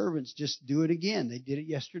 And servants just do it again. They did it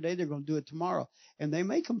yesterday. They're going to do it tomorrow. And they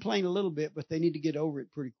may complain a little bit, but they need to get over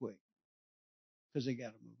it pretty quick because they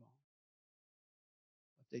got to move on.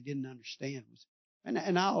 They didn't understand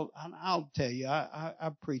and I'll tell you,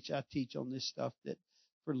 I teach on this stuff that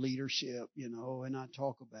for leadership, and I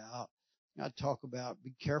talk about I talk about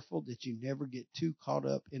be careful that you never get too caught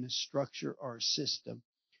up in a structure or a system,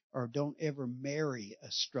 or don't ever marry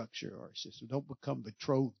a structure or a system. Don't become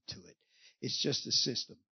betrothed to it. It's just a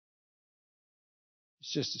system.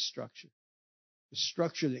 It's just a structure. The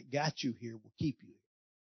structure that got you here will keep you here.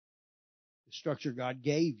 The structure God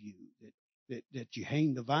gave you that you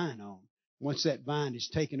hang the vine on. Once that vine is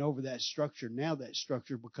taken over that structure, now that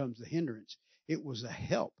structure becomes the hindrance. It was a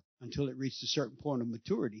help until it reached a certain point of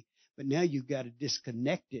maturity. But now you've got to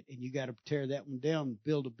disconnect it, and you got to tear that one down and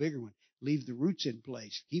build a bigger one. Leave the roots in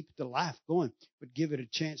place. Keep the life going, but give it a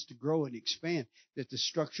chance to grow and expand, that the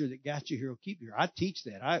structure that got you here will keep you here. I teach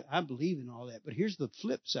that. I believe in all that. But here's the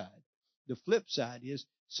flip side. The flip side is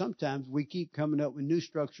sometimes we keep coming up with new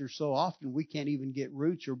structures so often we can't even get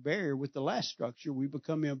roots or barrier with the last structure. We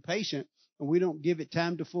become impatient, and we don't give it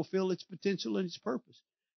time to fulfill its potential and its purpose.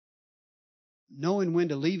 Knowing when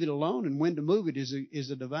to leave it alone and when to move it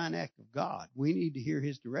is a divine act of God. We need to hear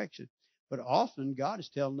His direction. But often God is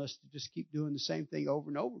telling us to just keep doing the same thing over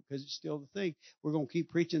and over because it's still the thing. We're going to keep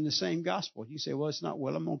preaching the same gospel. You say, well, it's not.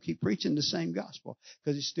 Well, I'm going to keep preaching the same gospel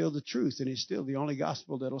because it's still the truth, and it's still the only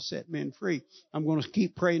gospel that'll set men free. I'm going to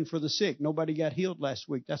keep praying for the sick. Nobody got healed last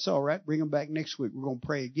week. That's all right. Bring them back next week. We're going to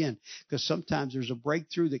pray again because sometimes there's a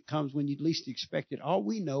breakthrough that comes when you least expect it. All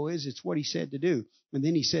we know is it's what He said to do, and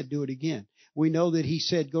then He said do it again. We know that He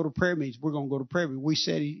said go to prayer meetings. We're going to go to prayer meetings. We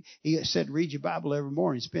said He said read your Bible every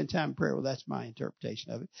morning, spend time in prayer. Well, that's my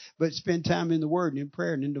interpretation of it. But spend time in the Word and in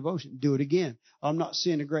prayer and in devotion. Do it again. I'm not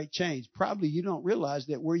seeing a great change. Probably you don't realize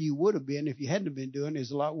that where you would have been if you hadn't been doing it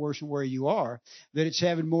is a lot worse than where you are, that it's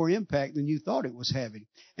having more impact than you thought it was having.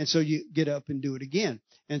 And so you get up and do it again.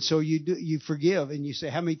 And so you forgive, and you say,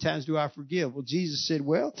 how many times do I forgive? Well, Jesus said,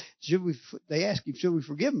 well, they ask Him, should we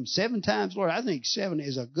forgive them 7 times, Lord? I think 7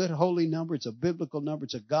 is a good holy number. It's a biblical number.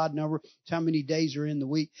 It's a God number. It's how many days are in the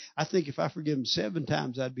week. I think if I forgive them 7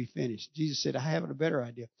 times, I'd be finished. Jesus said, I have a better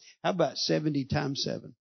idea. How about 70 times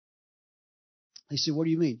 7? He said, what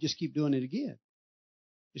do you mean? Just keep doing it again.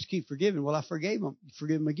 Just keep forgiving. Well, I forgave them.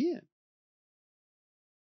 Forgive them again.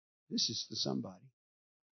 This is for somebody.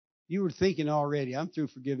 You were thinking already, I'm through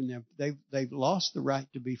forgiving them. They've lost the right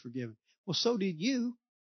to be forgiven. Well, so did you.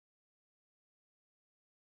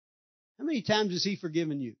 How many times has He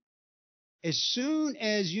forgiven you? As soon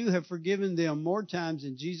as you have forgiven them more times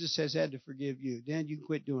than Jesus has had to forgive you, then you can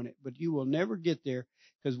quit doing it. But you will never get there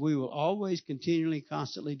because we will always continually,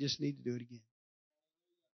 constantly just need to do it again.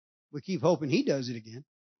 We keep hoping He does it again,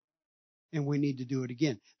 and we need to do it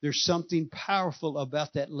again. There's something powerful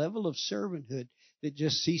about that level of servanthood that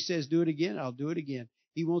just He says, do it again, I'll do it again.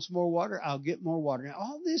 He wants more water, I'll get more water. Now,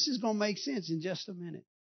 all this is going to make sense in just a minute.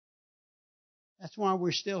 That's why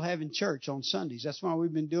we're still having church on Sundays. That's why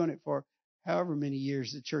we've been doing it for however many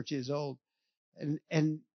years the church is old,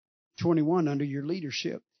 and 21 under your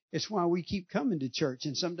leadership. It's why we keep coming to church.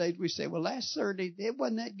 And some days we say, well, last Thursday, it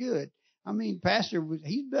wasn't that good. I mean, Pastor,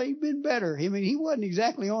 he's been better. I mean, he wasn't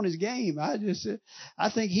exactly on his game. I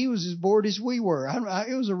think he was as bored as we were.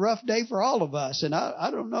 It was a rough day for all of us. And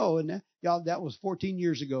I don't know. And y'all, that was 14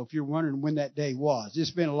 years ago, if you're wondering when that day was.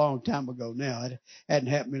 It's been a long time ago now. It hadn't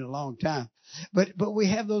happened in a long time. But we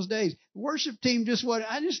have those days. Worship team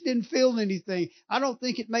I just didn't feel anything. I don't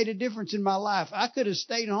think it made a difference in my life. I could have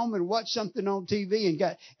stayed home and watched something on TV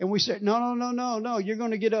and we said, no, you're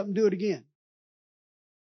going to get up and do it again.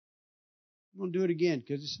 I'm going to do it again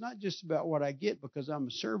because it's not just about what I get because I'm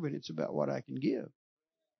a servant. It's about what I can give.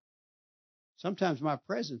 Sometimes my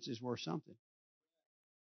presence is worth something.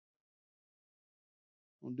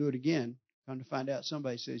 I'm going to do it again. Come to find out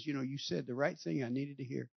somebody says, you said the right thing I needed to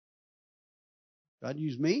hear. God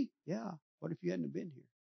used me? Yeah. What if you hadn't been here?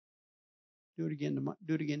 Do it again.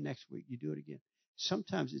 Do it again next week. You do it again.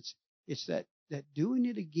 Sometimes it's that doing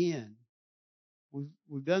it again.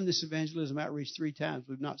 We've done this evangelism outreach 3 times.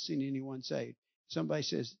 We've not seen anyone saved. Somebody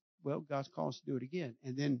says, well, God's called us to do it again.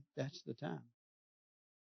 And then that's the time.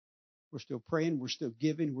 We're still praying. We're still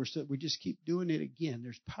giving. We just keep doing it again.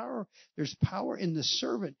 There's power in the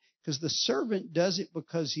servant because the servant does it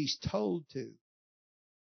because he's told to.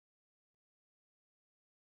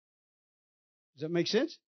 Does that make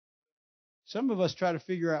sense? Some of us try to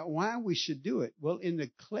figure out why we should do it. Well, in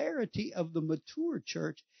the clarity of the mature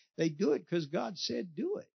church, they do it because God said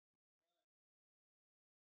do it.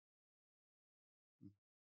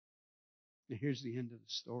 And here's the end of the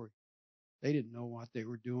story. They didn't know what they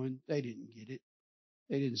were doing. They didn't get it.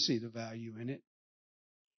 They didn't see the value in it.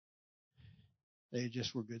 They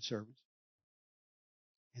just were good servants.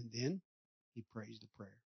 And then he prays the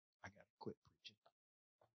prayer. I got to quit preaching.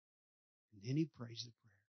 And then he prays the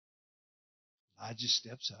prayer. Elijah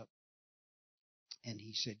steps up and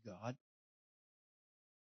he said, God,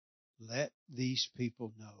 let these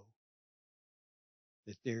people know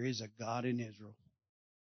that there is a God in Israel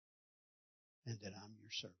and that I'm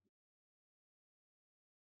your servant.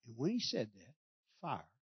 And when he said that, fire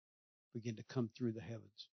began to come through the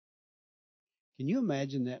heavens. Can you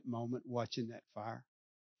imagine that moment watching that fire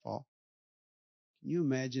fall? Can you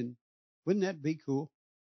imagine? Wouldn't that be cool?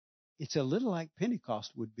 It's a little like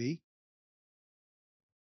Pentecost would be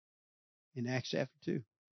in Acts chapter 2.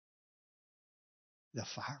 The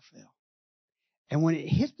fire fell. And when it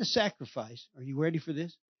hit the sacrifice, are you ready for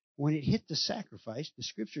this? When it hit the sacrifice, the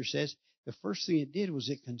scripture says the first thing it did was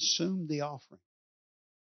it consumed the offering.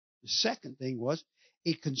 The second thing was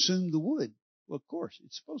it consumed the wood. Well, of course,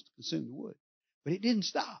 it's supposed to consume the wood. But it didn't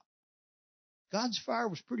stop. God's fire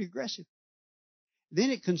was pretty aggressive. Then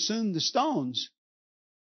it consumed the stones.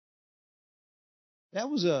 That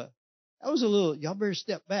was a little, y'all better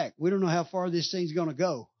step back. We don't know how far this thing's going to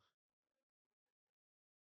go.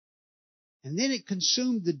 And then it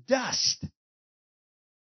consumed the dust.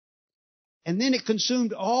 And then it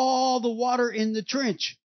consumed all the water in the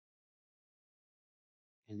trench.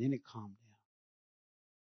 And then it calmed down.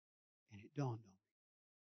 And it dawned on me.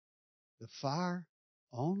 The fire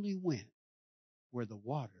only went where the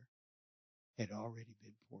water had already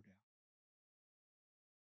been poured out.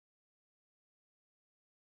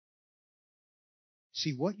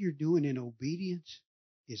 See, what you're doing in obedience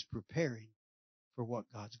is preparing for what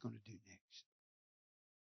God's going to do next.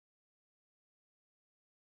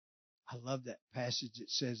 I love that passage that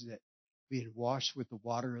says that being washed with the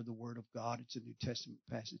water of the Word of God. It's a New Testament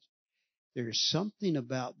passage. There is something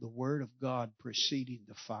about the Word of God preceding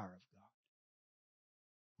the fire of God.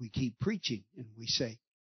 We keep preaching and we say,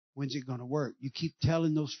 when's it going to work? You keep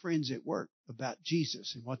telling those friends at work about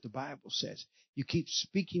Jesus and what the Bible says. You keep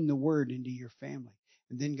speaking the Word into your family.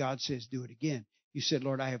 And then God says, do it again. You said,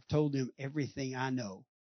 Lord, I have told them everything I know.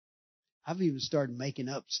 I've even started making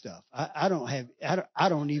up stuff. I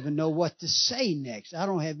don't even know what to say next. I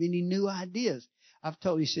don't have any new ideas. I've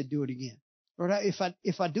told you, he said, do it again. Lord,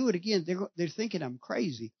 if I do it again, they're thinking I'm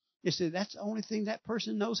crazy. He said, that's the only thing that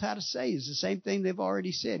person knows how to say is the same thing they've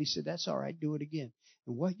already said. He said, that's all right. Do it again.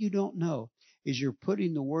 And what you don't know is you're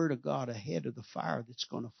putting the Word of God ahead of the fire that's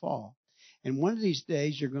going to fall. And one of these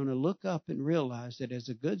days, you're going to look up and realize that as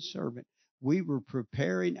a good servant, we were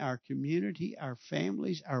preparing our community, our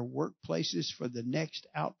families, our workplaces for the next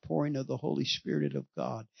outpouring of the Holy Spirit of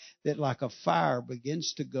God, that like a fire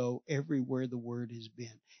begins to go everywhere the Word has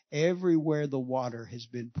been, everywhere the water has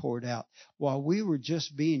been poured out. While we were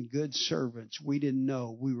just being good servants, we didn't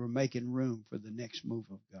know we were making room for the next move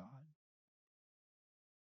of God.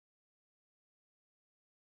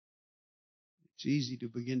 It's easy to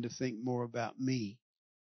begin to think more about me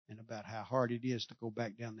and about how hard it is to go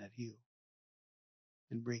back down that hill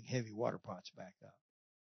and bring heavy water pots back up.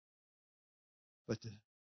 But the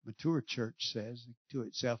mature church says to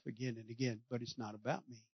itself again and again, but it's not about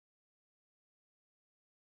me.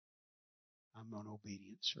 I'm an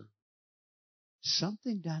obedient servant.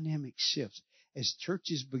 Something dynamic shifts as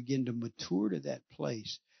churches begin to mature to that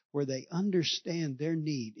place where they understand their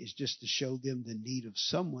need is just to show them the need of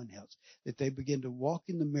someone else, that they begin to walk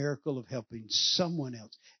in the miracle of helping someone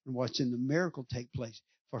else and watching the miracle take place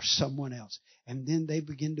for someone else. And then they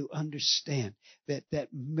begin to understand that that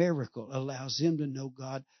miracle allows them to know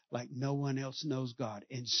God like no one else knows God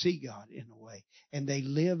and see God in a way. And they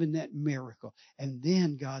live in that miracle. And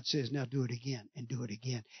then God says, now do it again and do it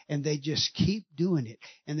again. And they just keep doing it.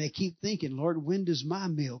 And they keep thinking, Lord, when does my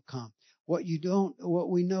meal come? What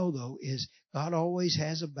we know though is God always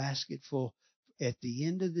has a basket full at the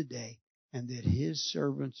end of the day, and that His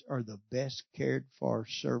servants are the best cared for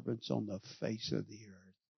servants on the face of the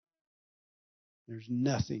earth. There's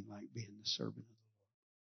nothing like being the servant of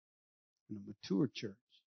the Lord. And a mature church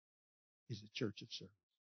is a church of servants.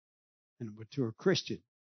 And a mature Christian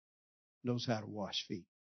knows how to wash feet.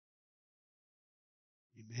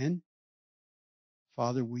 Amen.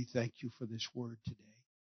 Father, we thank you for this word today.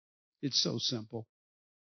 It's so simple.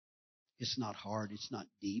 It's not hard. It's not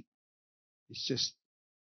deep. It's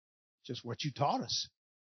just what you taught us,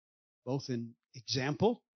 both in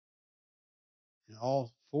example in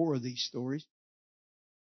all four of these stories,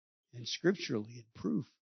 and scripturally in proof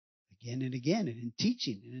again and again, and in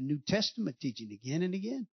teaching, and in New Testament teaching again and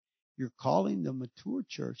again. You're calling the mature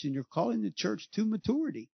church, and you're calling the church to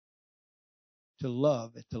maturity, to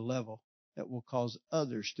love at the level that will cause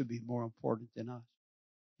others to be more important than us.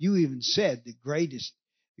 You even said the greatest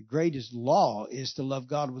law is to love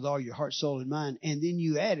God with all your heart, soul, and mind. And then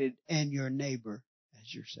you added, and your neighbor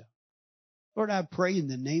as yourself. Lord, I pray in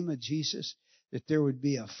the name of Jesus that there would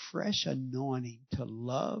be a fresh anointing to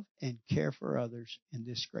love and care for others in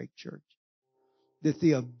this great church. That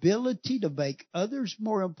the ability to make others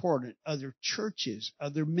more important, other churches,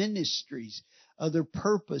 other ministries, other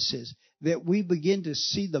purposes, that we begin to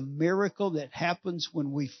see the miracle that happens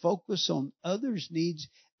when we focus on others' needs,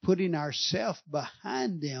 putting ourselves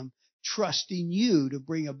behind them, trusting you to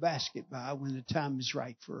bring a basket by when the time is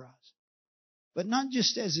right for us. But not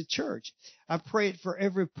just as a church. I pray it for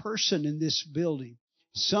every person in this building.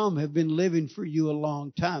 Some have been living for you a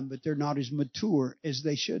long time, but they're not as mature as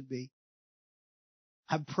they should be.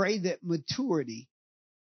 I pray that maturity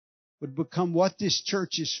would become what this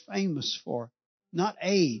church is famous for. Not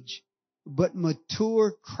age, but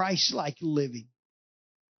mature Christ-like living.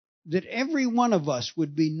 That every one of us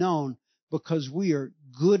would be known because we are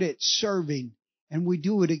good at serving, and we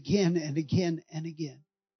do it again and again and again.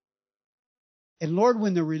 And Lord,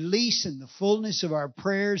 when the release and the fullness of our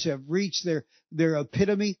prayers have reached their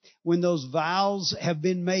epitome, when those vials have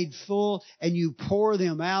been made full and you pour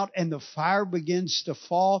them out and the fire begins to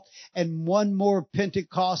fall and one more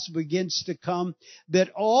Pentecost begins to come, that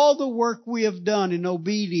all the work we have done in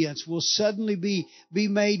obedience will suddenly be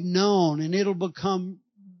made known, and it'll become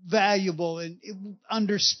valuable and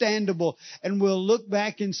understandable. And we'll look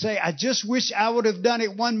back and say, I just wish I would have done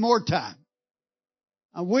it one more time.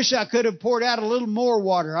 I wish I could have poured out a little more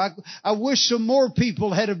water. I wish some more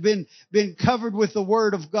people had have been covered with the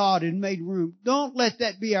Word of God and made room. Don't let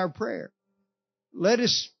that be our prayer. Let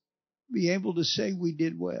us be able to say we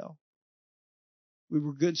did well. We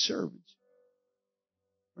were good servants.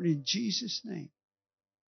 But in Jesus' name,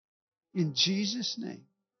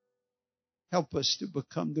 help us to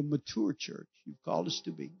become the mature church you've called us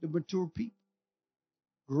to be, the mature people.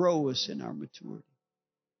 Grow us in our maturity.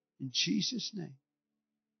 In Jesus' name.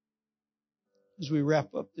 As we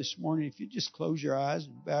wrap up this morning, if you just close your eyes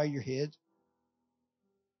and bow your heads.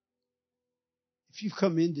 If you've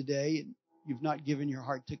come in today and you've not given your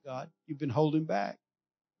heart to God, you've been holding back.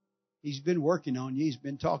 He's been working on you. He's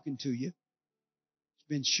been talking to you. He's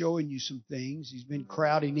been showing you some things. He's been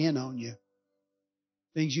crowding in on you.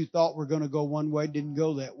 Things you thought were going to go one way didn't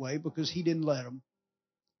go that way because He didn't let them.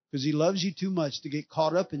 Because He loves you too much to get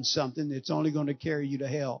caught up in something that's only going to carry you to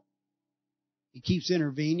hell. He keeps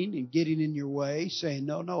intervening and getting in your way, saying,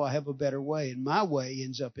 no, I have a better way. And my way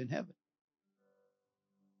ends up in heaven.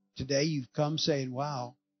 Today you've come saying,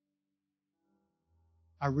 wow,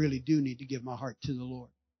 I really do need to give my heart to the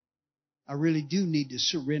Lord. I really do need to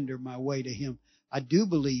surrender my way to Him. I do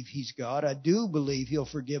believe He's God. I do believe He'll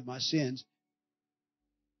forgive my sins.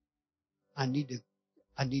 I need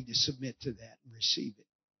to submit to that and receive it.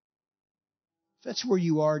 If that's where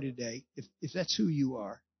you are today, if that's who you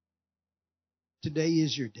are, today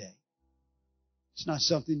is your day. It's not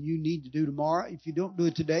something you need to do tomorrow. If you don't do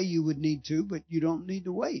it today, you would need to, but you don't need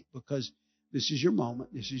to wait because this is your moment.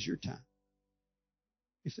 This is your time.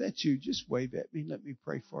 If that's you, just wave at me. Let me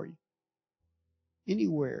pray for you.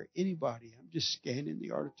 Anywhere, anybody. I'm just scanning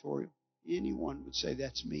the auditorium. Anyone would say,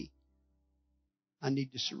 that's me. I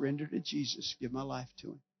need to surrender to Jesus, give my life to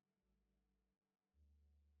Him.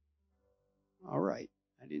 All right.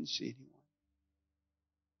 I didn't see anyone.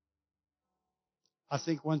 I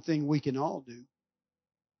think one thing we can all do,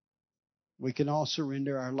 we can all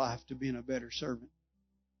surrender our life to being a better servant.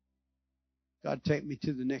 God, take me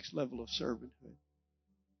to the next level of servanthood.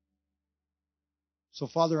 So,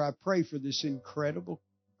 Father, I pray for this incredible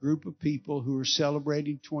group of people who are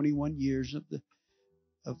celebrating 21 years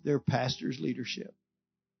of their pastor's leadership.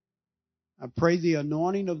 I pray the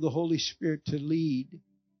anointing of the Holy Spirit to lead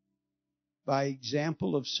by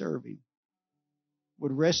example of serving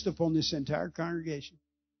would rest upon this entire congregation.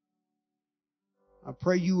 I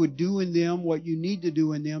pray you would do in them what you need to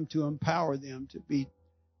do in them to empower them to be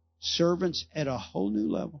servants at a whole new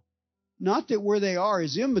level. Not that where they are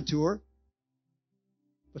is immature,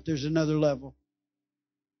 but there's another level.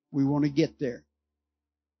 We want to get there.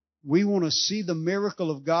 We want to see the miracle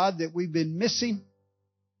of God that we've been missing.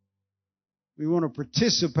 We want to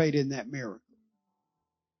participate in that miracle.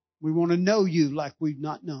 We want to know you like we've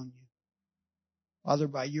not known you. Father,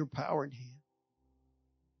 by your power and hand,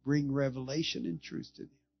 bring revelation and truth to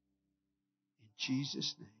them. In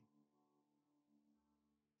Jesus' name.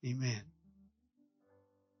 Amen.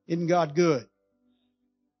 Isn't God good?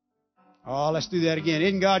 Oh, let's do that again.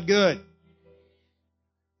 Isn't God good?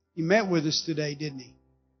 He met with us today, didn't He?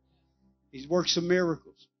 He's worked some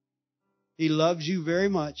miracles. He loves you very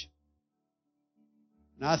much.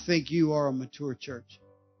 And I think you are a mature church.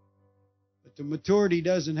 But the maturity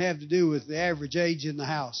doesn't have to do with the average age in the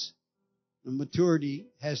house. The maturity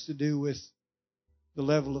has to do with the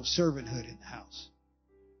level of servanthood in the house.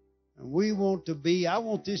 And we want to be, I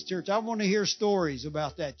want this church, I want to hear stories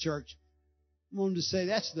about that church. I want to say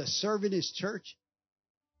that's the servantest church.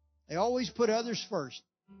 They always put others first.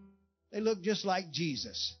 They look just like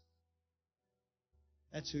Jesus.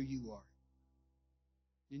 That's who you are.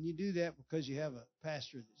 And you do that because you have a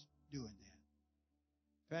pastor that's doing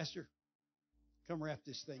that. Pastor, come wrap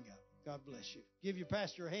this thing up. God bless you. Give your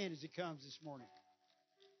pastor a hand as he comes this morning.